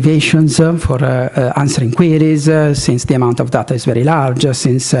several motivations, for answering queries, since the amount of data is very large,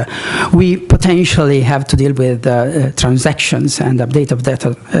 since we potentially have to deal with transactions and update of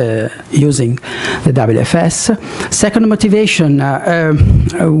data using the WFS. Second motivation,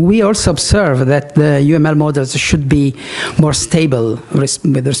 we also observe that the UML models should be more stable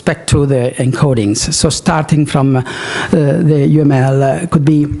with respect to the encodings. So starting from the UML could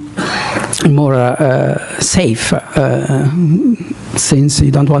be more safe, since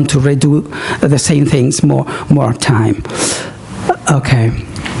you don't want to redo the same things more time. Okay.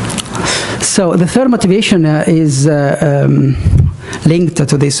 So the third motivation is linked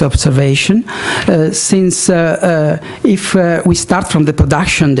to this observation, since if we start from the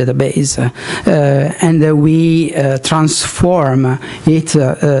production database and we transform it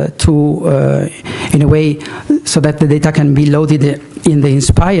in a way so that the data can be loaded in the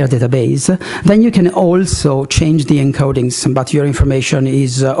Inspire database, then you can also change the encodings, but your information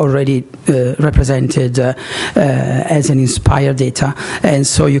is already represented as an Inspire data, and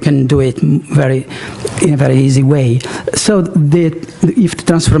so you can do it in a very easy way. So if the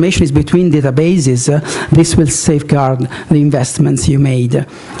transformation is between databases, this will safeguard the investments you made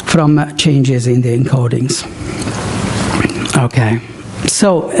from changes in the encodings. Okay.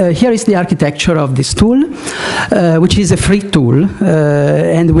 So here is the architecture of this tool, which is a free tool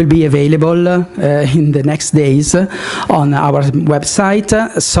and will be available in the next days on our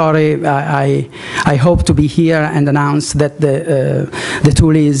website. Sorry, I hope to be here and announce that the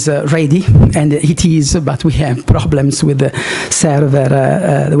tool is ready, and it is, but we have problems with the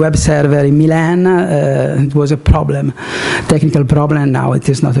server, the web server in Milan. It was a problem, technical problem, and now it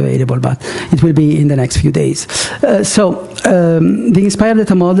is not available, but it will be in the next few days. The Inspire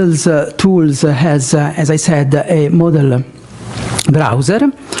Data Models tools has, as I said, a model browser,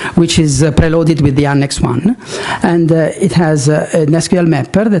 which is preloaded with the Annex 1, and it has an SQL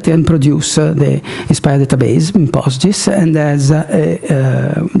mapper that can produce the Inspire database in PostGIS, and has a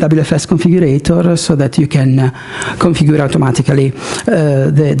WFS configurator so that you can configure automatically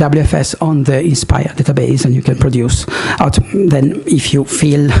the WFS on the Inspire database, and you can produce then if you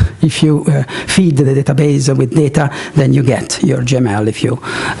feed the database with data, then you get your GML if you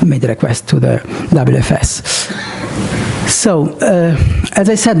made a request to the WFS. So, as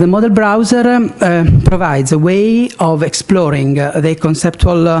I said, the model browser provides a way of exploring the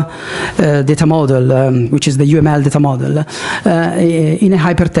conceptual data model, which is the UML data model, in a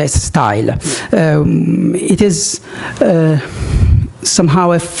hypertext style. It is somehow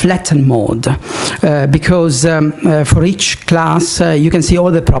a flattened mode, because for each class you can see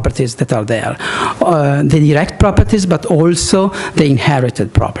all the properties that are there, the direct properties, but also the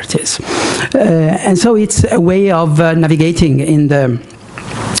inherited properties. And so it's a way of navigating in the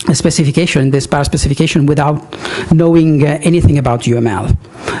specification, the SPAR specification, without knowing anything about UML.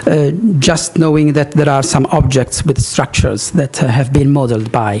 Just knowing that there are some objects with structures that have been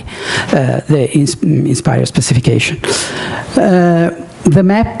modeled by the Inspire specification. The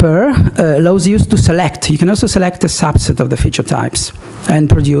mapper allows you to select. You can also select a subset of the feature types and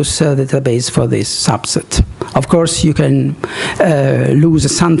produce a database for this subset. Of course, you can lose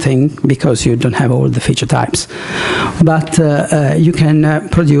something because you don't have all the feature types, but you can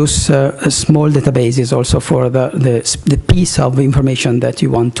produce small databases also for the piece of information that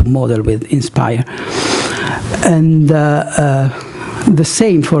you want to model with Inspire. And the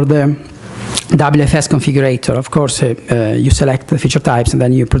same for the WFS configurator. Of course, you select the feature types, and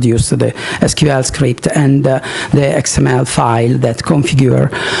then you produce the SQL script and the XML file that configure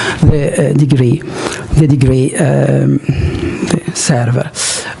the degree server.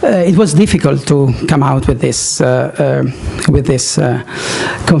 It was difficult to come out with this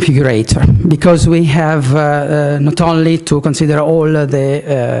configurator, because we have not only to consider all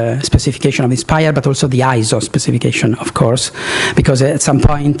the specification of Inspire, but also the ISO specification, of course, because at some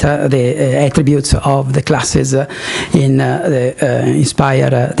point the attributes of the classes in the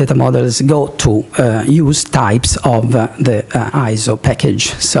Inspire data models go to use types of the ISO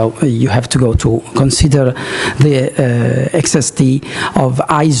package. So you have to go to consider the XSD of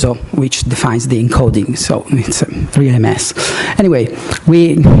ISO, which defines the encoding. So it's really a mess. Anyway,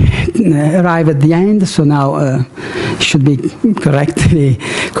 we arrive at the end, so now should be correctly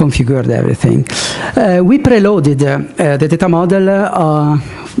configured everything. We preloaded the data model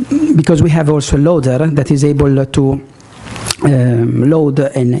because we have also a loader that is able to load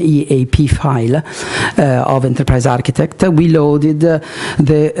an EAP file of Enterprise Architect. We loaded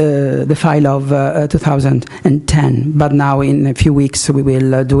the file of 2010, but now in a few weeks we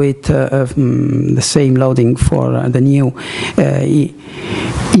will do it the same loading for the new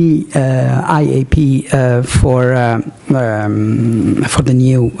IAP for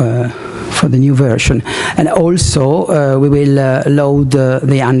the new version, and also we will load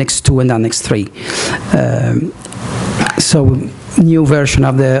the Annex 2 and Annex 3. So new version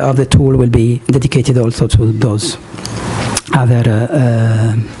of the tool will be dedicated also to those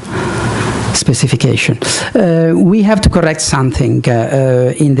other specification. We have to correct something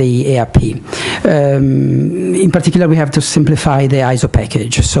in the EAP. In particular, we have to simplify the ISO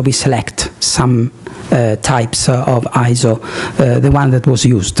package. So we select some types of ISO, the one that was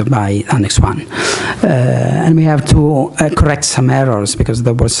used by Annex 1. And we have to correct some errors, because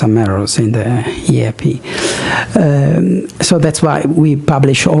there were some errors in the EAP. So that's why we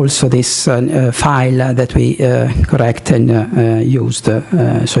publish also this file that we correct and used,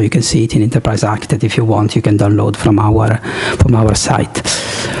 so you can see it in Enterprise Architect. If you want, you can download from our site.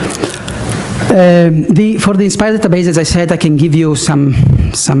 For the Inspire database, as I said, I can give you some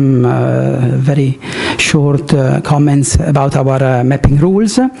very short comments about our mapping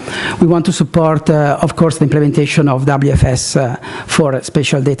rules. We want to support, of course, the implementation of WFS for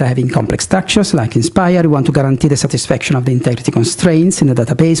spatial data having complex structures like Inspire. We want to guarantee the satisfaction of the integrity constraints in the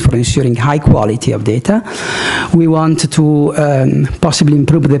database for ensuring high quality of data. We want to possibly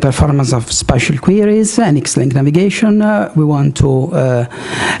improve the performance of spatial queries and X-link navigation. We want to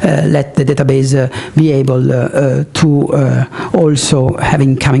let the database be able to also have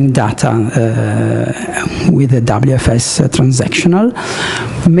incoming data with the WFS transactional.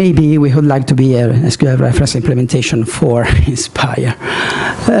 Maybe we would like to be a SQL reference implementation for Inspire.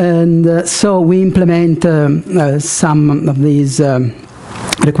 And so we implement some of these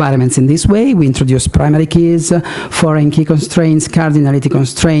requirements in this way. We introduce primary keys, foreign key constraints, cardinality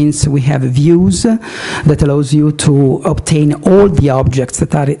constraints. We have views that allows you to obtain all the objects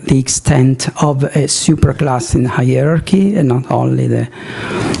that are the extent of a superclass in hierarchy and not only the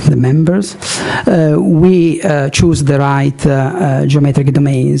members. We choose the right geometric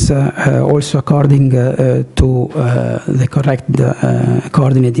domains also according to the correct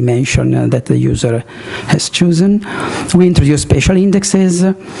coordinate dimension that the user has chosen. We introduce spatial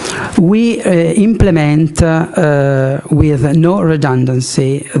indexes. We implement with no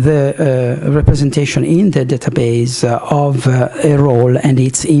redundancy the representation in the database of a role and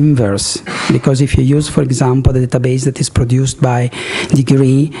its inverse. Because if you use, for example, the database that is produced by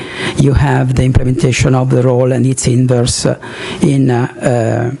degree, you have the implementation of the role and its inverse in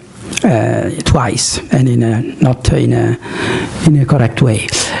twice and not in a correct way.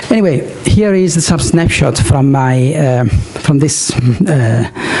 Anyway, here is some snapshot from my from this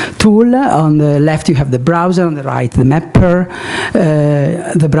tool. On the left you have the browser, on the right the mapper.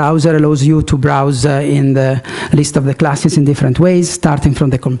 The browser allows you to browse in the list of the classes in different ways, starting from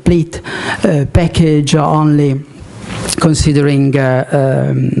the complete package only considering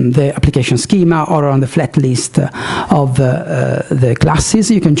the application schema, or on the flat list of the classes.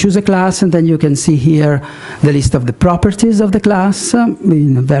 You can choose a class, and then you can see here the list of the properties of the class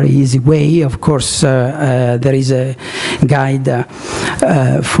in a very easy way. Of course, there is a guide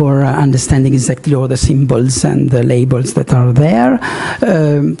for understanding exactly all the symbols and the labels that are there.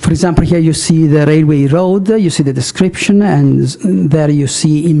 For example, here you see the railway road, you see the description, and there you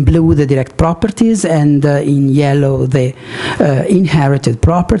see in blue the direct properties, and in yellow the inherited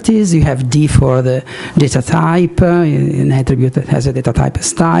properties. You have D for the data type, an attribute that has a data type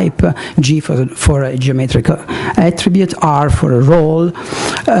as type, G for a geometrical attribute, R for a role.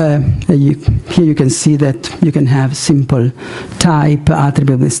 Here you can see that you can have simple type,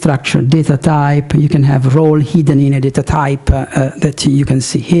 attribute with structure, data type. You can have role hidden in a data type that you can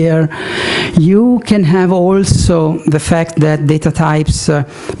see here. You can have also the fact that data types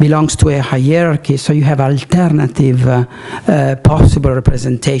belongs to a hierarchy, so you have alternative possible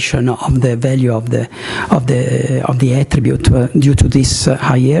representation of the value of the attribute due to this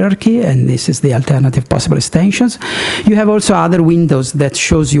hierarchy, and this is the alternative possible extensions. You have also other windows that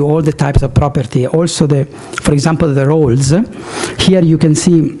shows you all the types of property, also for example, the roles. Here you can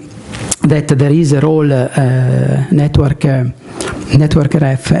see that there is a role network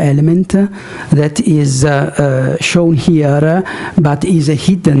ref element that is shown here, but is a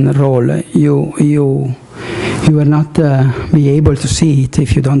hidden role. You will not be able to see it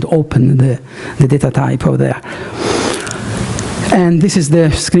if you don't open the data type over there. And this is the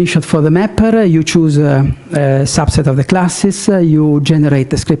screenshot for the mapper. You choose a subset of the classes. You generate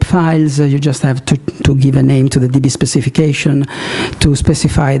the script files. You just have to give a name to the DB specification to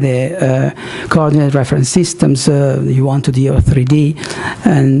specify the coordinate reference systems you want to D or 3D,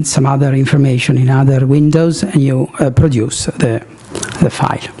 and some other information in other windows, and you produce the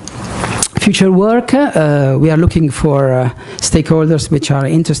file. Future work, we are looking for stakeholders which are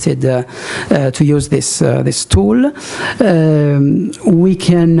interested to use this tool. We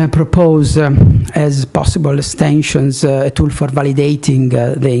can propose as possible extensions a tool for validating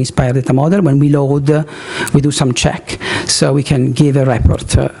the Inspire data model. When we load, we do some check, so we can give a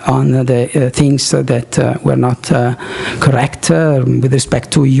report on the things that were not correct with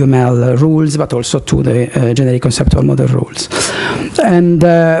respect to UML rules, but also to the generic conceptual model rules. And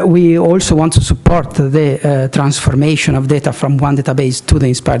we also want to support the transformation of data from one database to the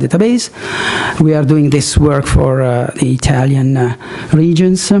Inspire database. We are doing this work for the Italian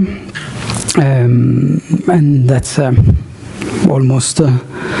regions, and that's almost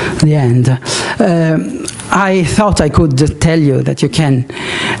the end. I thought I could tell you that you can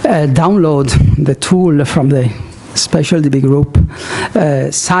download the tool from the Special DB group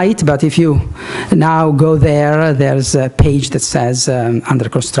site, but if you now go there, there's a page that says under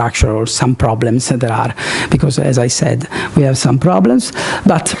construction or some problems there are, because as I said, we have some problems.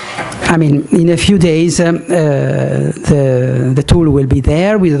 But I mean, in a few days, the tool will be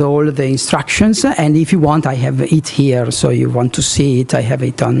there with all the instructions, and if you want, I have it here, so you want to see it, I have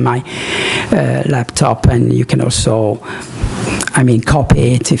it on my laptop, and you can also, I mean,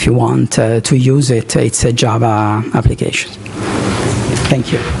 copy it if you want to use it. It's a Java application.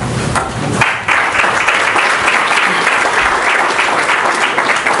 Thank you.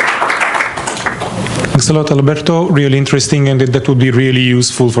 Thanks a lot, Alberto. Really interesting, and that would be really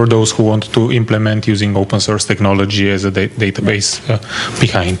useful for those who want to implement using open source technology as a database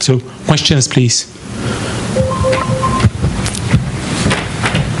behind. So, questions, please.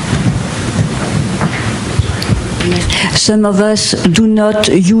 Some of us do not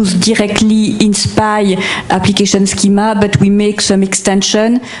use directly InSpy application schema, but we make some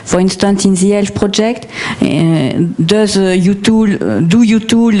extension. For instance, in the Health project, do your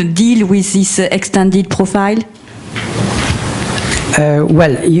tool deal with this extended profile?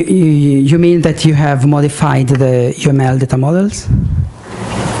 Well, you mean that you have modified the UML data models?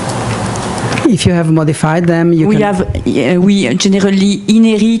 If you have modified them, we generally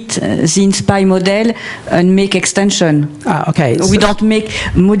inherit the InSpy model and make extension. Okay. We don't make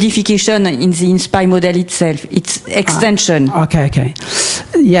modification in the InSpy model itself. It's extension. Okay.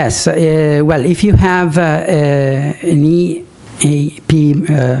 Yes. Well, if you have an EAP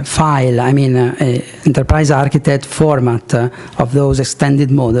file, I mean enterprise architect format of those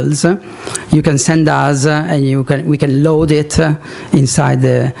extended models, you can send us and we can load it inside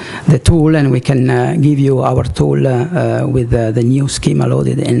the tool, and we can give you our tool with the new schema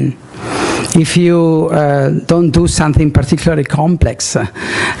loaded in. If you don't do something particularly complex,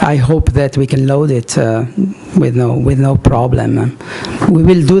 I hope that we can load it with no problem. We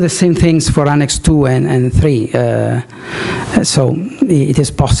will do the same things for Annex 2 and 3. So it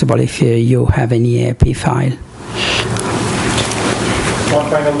is possible if you have an EAP file. One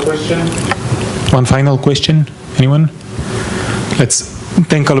final question. One final question. Anyone? Let's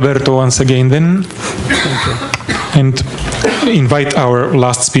thank Alberto once again then. Thank you. And invite our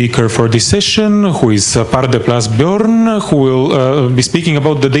last speaker for this session, who is Parde plus Bjørn, who will be speaking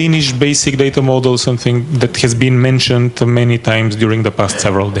about the Danish basic data model, something that has been mentioned many times during the past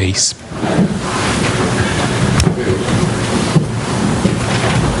several days.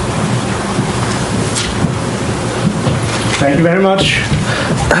 Thank you very much.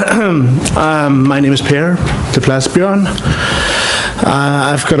 My name is Per de Plads Bjørn.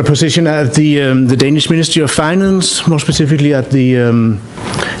 I've got a position at the Danish Ministry of Finance, more specifically at the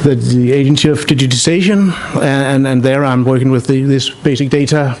Agency of Digitization, and there I'm working with this basic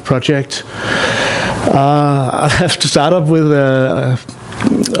data project. I have to start up with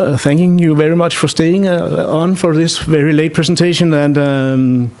thanking you very much for staying on for this very late presentation, and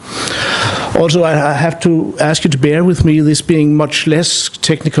also I have to ask you to bear with me, this being much less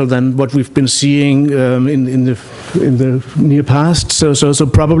technical than what we've been seeing in the near past. So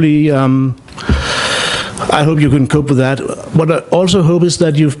probably I hope you can cope with that. What I also hope is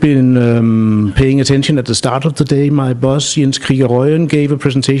that you've been paying attention at the start of the day. My boss, Jens Krieger Røyen, gave a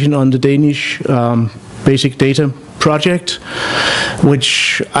presentation on the Danish basic data project,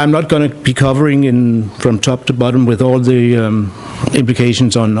 which I'm not going to be covering from top to bottom with all the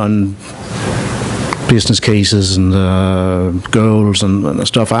implications on business cases and goals and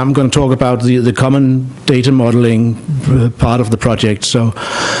stuff. I'm going to talk about the common data modeling part of the project. So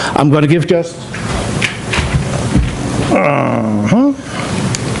I'm going to give just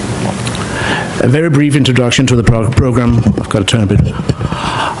a very brief introduction to the program. I've got to turn a bit.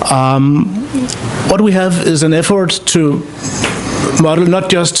 What we have is an effort to model not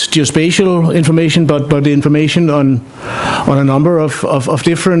just geospatial information, but the information on a number of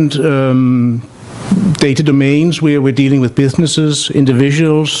different data domains. We're dealing with businesses,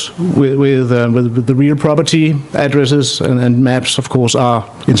 individuals, with the real property addresses, and maps, of course, are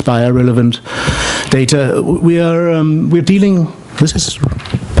InSpy relevant data. We're dealing. This is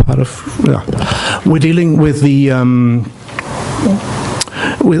part of. We're dealing with the.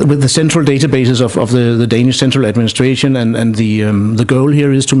 With the central databases of the Danish central administration, and the goal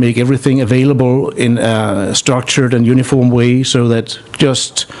here is to make everything available in a structured and uniform way, so that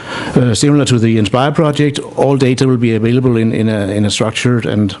just similar to the InSpy project, all data will be available in a structured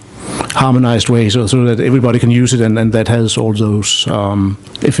and harmonized way, so that everybody can use it, and that has all those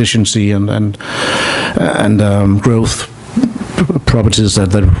efficiency and growth properties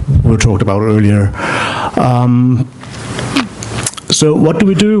that were talked about earlier. So what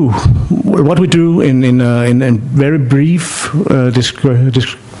do? what we do in very brief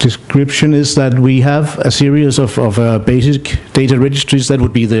description is that we have a series of basic data registries. That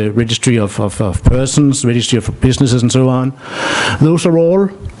would be the registry of persons, registry of businesses, and so on. Those are all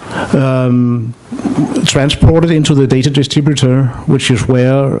transported into the data distributor, which is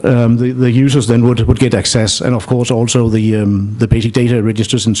where the users then would get access. And of course also the basic data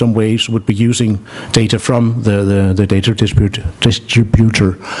registers in some ways would be using data from the data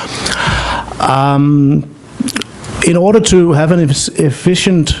distributor. In order to have an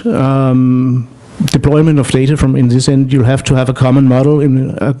efficient deployment of data from in this end, you'll have to have a common model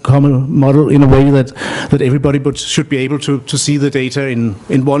in a way that everybody should be able to see the data in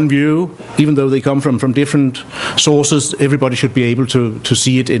one view, even though they come from different sources. Everybody should be able to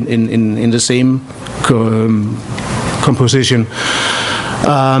see it in the same composition.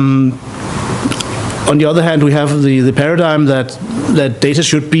 On the other hand, we have the paradigm that data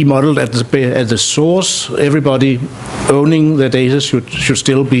should be modeled at the source. Everybody owning the data should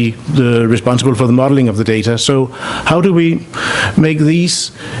still be responsible for the modeling of the data. So how do we make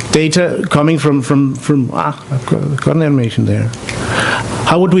these data coming from I've got an animation there.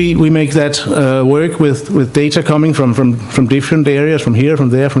 How would we make that work with data coming from different areas, from here,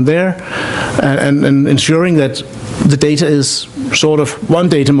 from there, and ensuring that the data is sort of one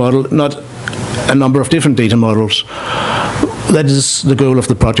data model, not a number of different data models? That is the goal of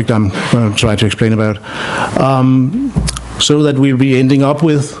the project I'm going to try to explain about. So that we'll be ending up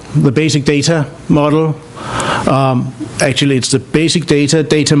with the basic data model. Actually, it's the basic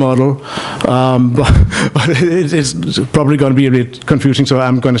data model, but it's probably going to be a bit confusing, so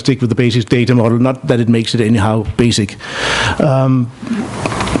I'm going to stick with the basic data model, not that it makes it anyhow basic.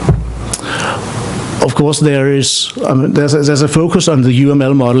 Of course, there's a focus on the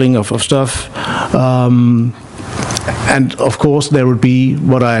UML modeling of stuff, and of course there would be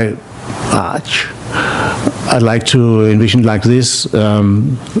what I'd like to envision like this,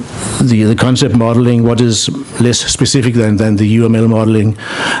 the concept modeling, what is less specific than the UML modeling.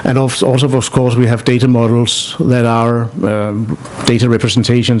 And also, of course, we have data models that are data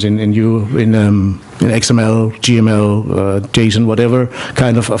representations in XML, GML, JSON, whatever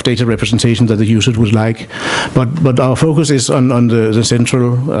kind of data representation that the user would like. But our focus is on the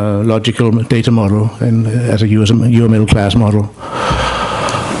central logical data model and as a UML class model.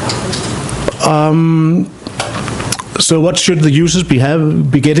 So what should the users be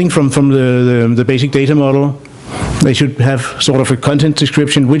getting from the basic data model? They should have sort of a content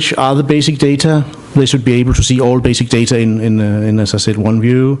description. Which are the basic data? They should be able to see all basic data in as I said, one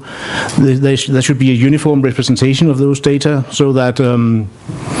view. There should be a uniform representation of those data, so that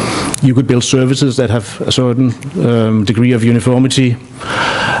you could build services that have a certain degree of uniformity.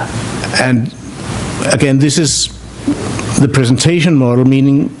 And again, this is the presentation model,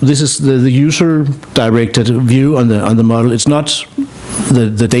 meaning this is the user-directed view on the model. It's not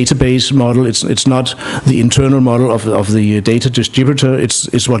the database model. It's not the internal model of the data distributor.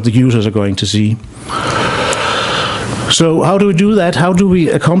 It's what the users are going to see. So how do we do that? How do we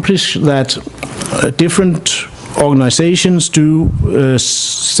accomplish that different organizations do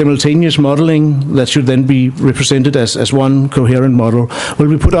simultaneous modeling that should then be represented as one coherent model? Well,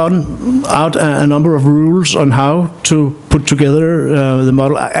 we put out a number of rules on how to put together the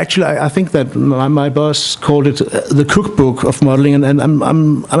model. Actually, I think that my boss called it the cookbook of modeling, and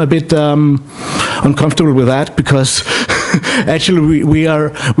I'm a bit uncomfortable with that, because actually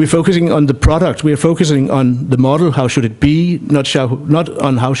we're focusing on the product. We're focusing on the model. How should it be? Not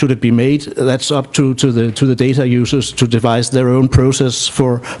on how should it be made. That's up to the data users to devise their own process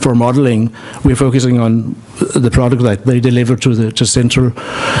for modeling. We're focusing on the product that they deliver to the central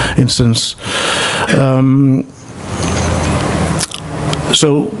instance.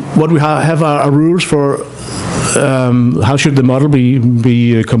 So what we have are rules for how should the model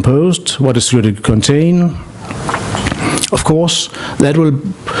be composed. What should it contain? Of course, that will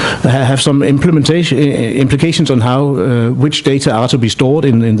have some implications on how which data are to be stored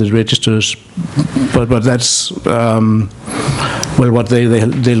in the registers. But that's well, what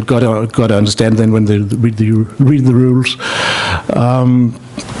they'll got to understand then when they read the rules.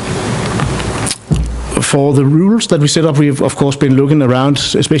 For the rules that we set up, we've of course been looking around,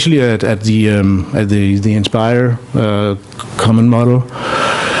 especially at the Inspire common model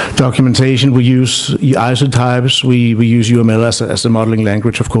documentation. We use isotypes. We use UML as the modeling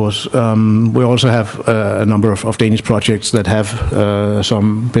language, of course. We also have a number of Danish projects that have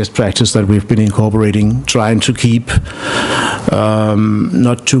some best practice that we've been incorporating, trying to keep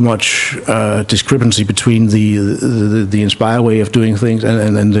not too much discrepancy between the Inspire way of doing things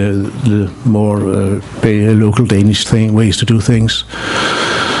and the more local Danish ways to do things.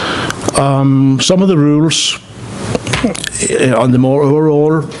 Some of the rules on the more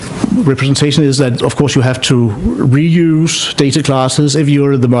overall representation is that, of course, you have to reuse data classes. If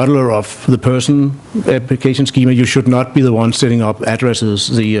you're the modeler of the person application schema, you should not be the one setting up addresses.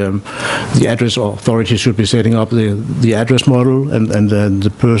 The address authority should be setting up the address model, and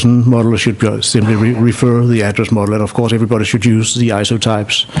the person modeler should simply refer the address model. And of course, everybody should use the ISO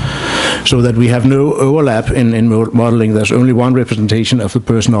types, so that we have no overlap in modeling. There's only one representation of the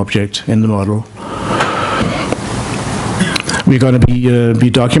person object in the model. We're going to be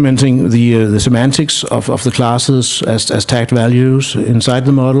documenting the semantics of the classes as tagged values inside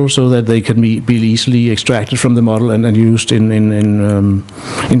the model, so that they can be easily extracted from the model and used in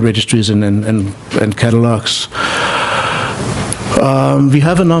registries and catalogs. We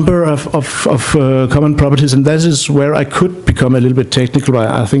have a number of common properties, and that is where I could become a little bit technical.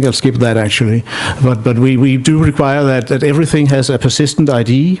 I think I'll skip that actually. But we do require that everything has a persistent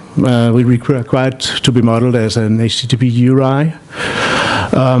ID. We require it to be modeled as an HTTP URI.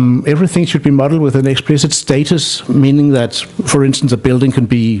 Everything should be modeled with an explicit status, meaning that, for instance, a building can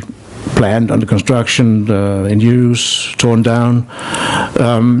be planned, under construction, in use, torn down.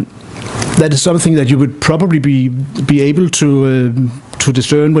 That is something that you would probably be able to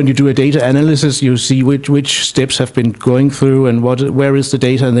discern when you do a data analysis. You see which steps have been going through and where is the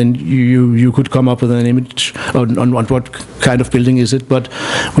data, and then you could come up with an image on what kind of building is it. But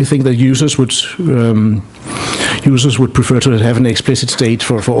we think that users would prefer to have an explicit state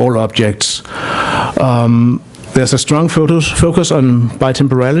for all objects. There's a strong focus on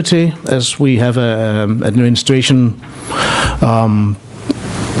bitemporality, as we have an administration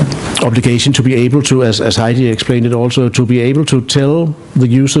obligation to be able to, as Heidi explained it also, to be able to tell the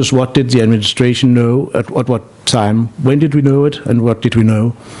users what did the administration know at what time, when did we know it, and what did we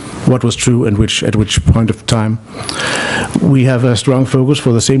know, what was true and at which point of time. We have a strong focus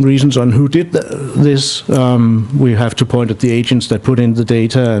for the same reasons on who did this. We have to point at the agents that put in the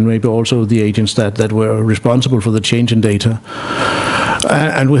data, and maybe also the agents that were responsible for the change in data.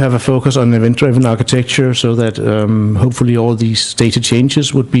 And we have a focus on event-driven architecture, so that hopefully all these data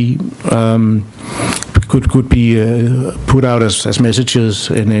changes would be could be put out as messages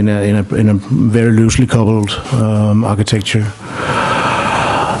in a very loosely coupled architecture.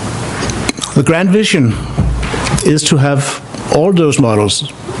 The grand vision is to have all those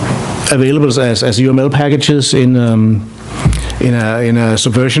models available as UML packages in a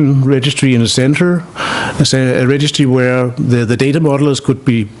subversion registry in the center, a registry where the data modelers could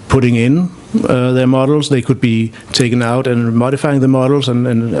be putting in their models. They could be taken out and modifying the models and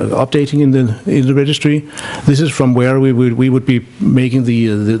updating in the registry. This is from where we would be making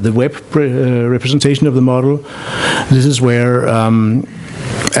the web representation of the model. This is where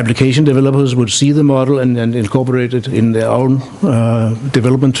application developers would see the model and incorporate it in their own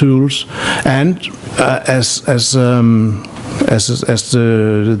development tools. And as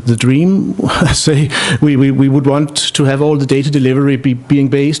the dream, say, we would want to have all the data delivery being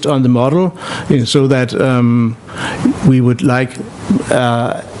based on the model, so that we would like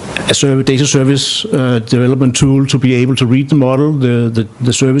a data service development tool to be able to read the model,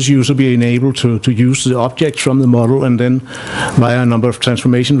 the service user being able to use the objects from the model, and then via a number of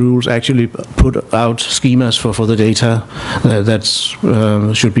transformation rules actually put out schemas for the data that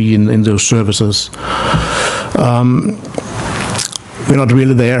should be in those services. We're not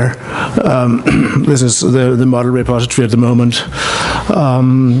really there. This is the model repository at the moment.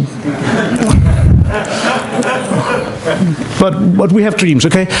 But we have dreams,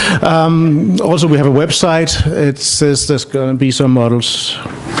 okay? Also, we have a website. It says there's going to be some models,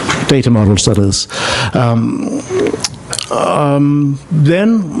 data models, that is.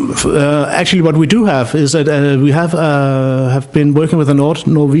 Actually, what we do have is that we have been working with a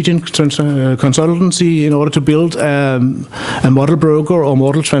Norwegian consultancy in order to build a model broker or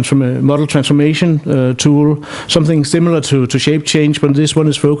model transformation tool, something similar to shape change, but this one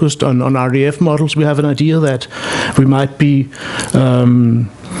is focused on RDF models. We have an idea that we might be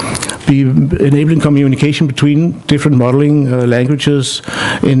enabling communication between different modeling languages,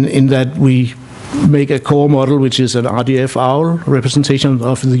 in that we make a core model which is an RDF OWL representation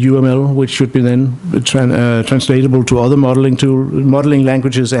of the UML, which should be then translatable to other modeling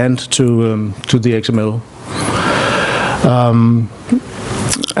languages and to the XML.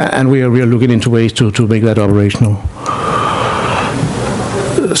 And we are looking into ways to make that operational.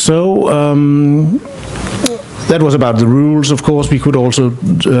 So that was about the rules. Of course, we could also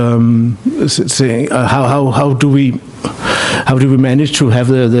say how do we manage to have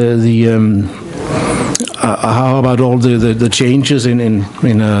how about all the changes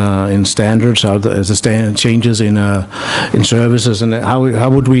in standards, changes in services, and how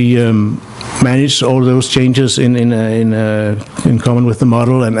would we manage all those changes in common with the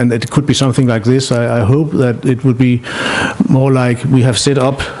model? And it could be something like this. I hope that it would be more like we have set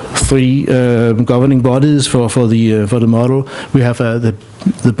up 3 governing bodies for the model. We have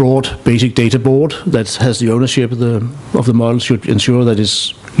the broad basic data board that has the ownership of the model, should ensure that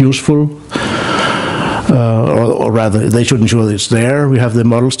it's useful. Or rather, they should ensure that it's there. We have the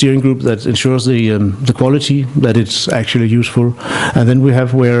model steering group that ensures the quality, that it's actually useful. And then we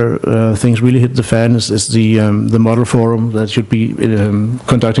have where things really hit the fan is the model forum that should be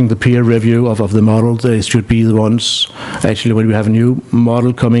conducting the peer review of the model. They should be the ones, actually, when we have a new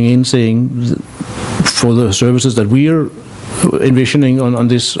model coming in, saying for the services that we are envisioning on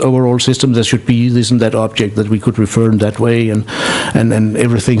this overall system, there should be this and that object that we could refer in that way, and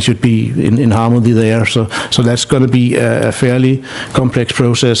everything should be in harmony there. So that's going to be a fairly complex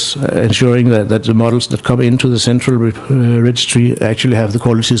process, ensuring that the models that come into the central registry actually have the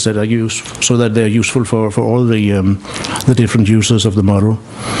qualities that are used, so that they're useful for all the different users of the model.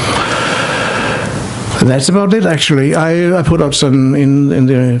 That's about it, actually. I put out some in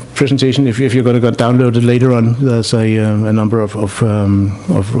the presentation. If you're going to download it later on, there's a number of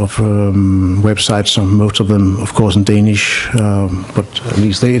websites. Most of them, of course, in Danish, but at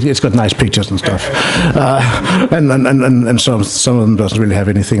least it's got nice pictures and stuff. And some of them doesn't really have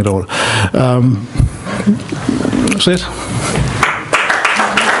anything at all. That's it.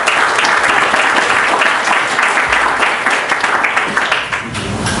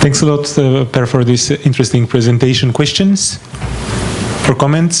 Thanks a lot, Per, for this interesting presentation. Questions or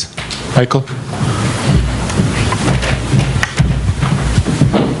comments? Michael?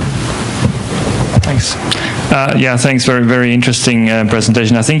 Thanks. Yeah, thanks. Very, very interesting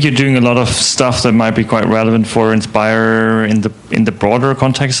presentation. I think you're doing a lot of stuff that might be quite relevant for Inspire in the broader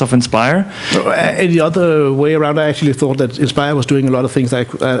context of Inspire. The other way around, I actually thought that Inspire was doing a lot of things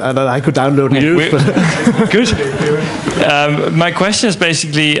that I could download and use. Good. My question is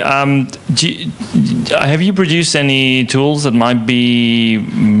basically, have you produced any tools that might be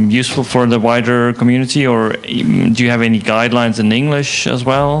useful for the wider community, or do you have any guidelines in English as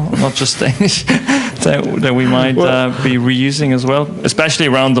well, not just Danish, that we might be reusing as well, especially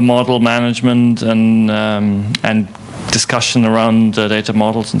around the model management and discussion around data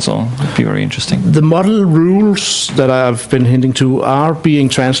models and so on? It'd be very interesting. The model rules that I've been hinting to are being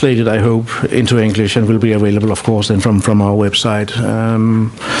translated, I hope, into English, and will be available, of course, then from our website.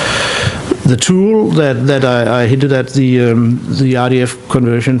 The tool that I hinted at, the RDF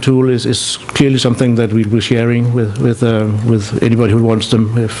conversion tool, is clearly something that we'll be sharing with anybody who wants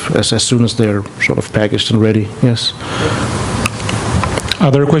them, as soon as they're sort of packaged and ready. Yes.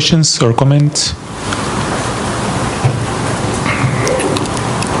 Other questions or comments?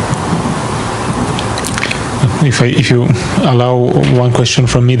 If you allow one question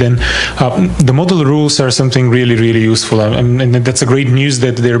from me, then the model rules are something really, really useful, and that's a great news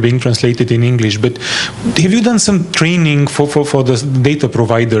that they're being translated in English. But have you done some training for the data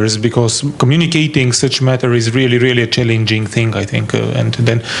providers, because communicating such matter is really, really a challenging thing, I think. And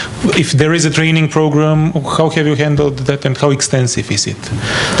then, if there is a training program, how have you handled that, and how extensive is it?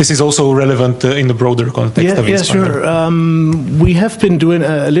 This is also relevant in the broader context of Inspire. Yeah, sure. We have been doing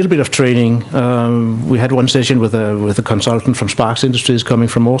a little bit of training. We had one session with a consultant from Sparks Industries coming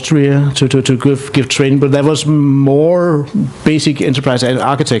from Austria to give training, but that was more basic enterprise and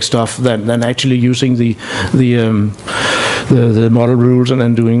architect stuff than actually using the model rules and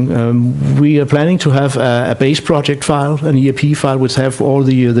then doing. We are planning to have a base project file, an EAP file, which have all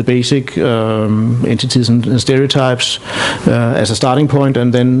the basic entities and stereotypes as a starting point,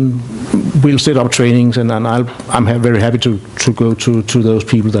 and then we'll set up trainings, and I'm very happy to go to those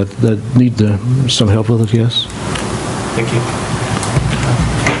people that need some help with it. Yes. Thank you.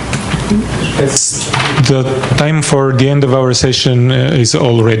 As the time for the end of our session is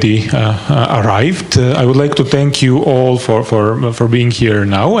already arrived, I would like to thank you all for being here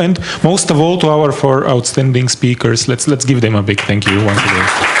now, and most of all to our 4 outstanding speakers. Let's give them a big thank you once again.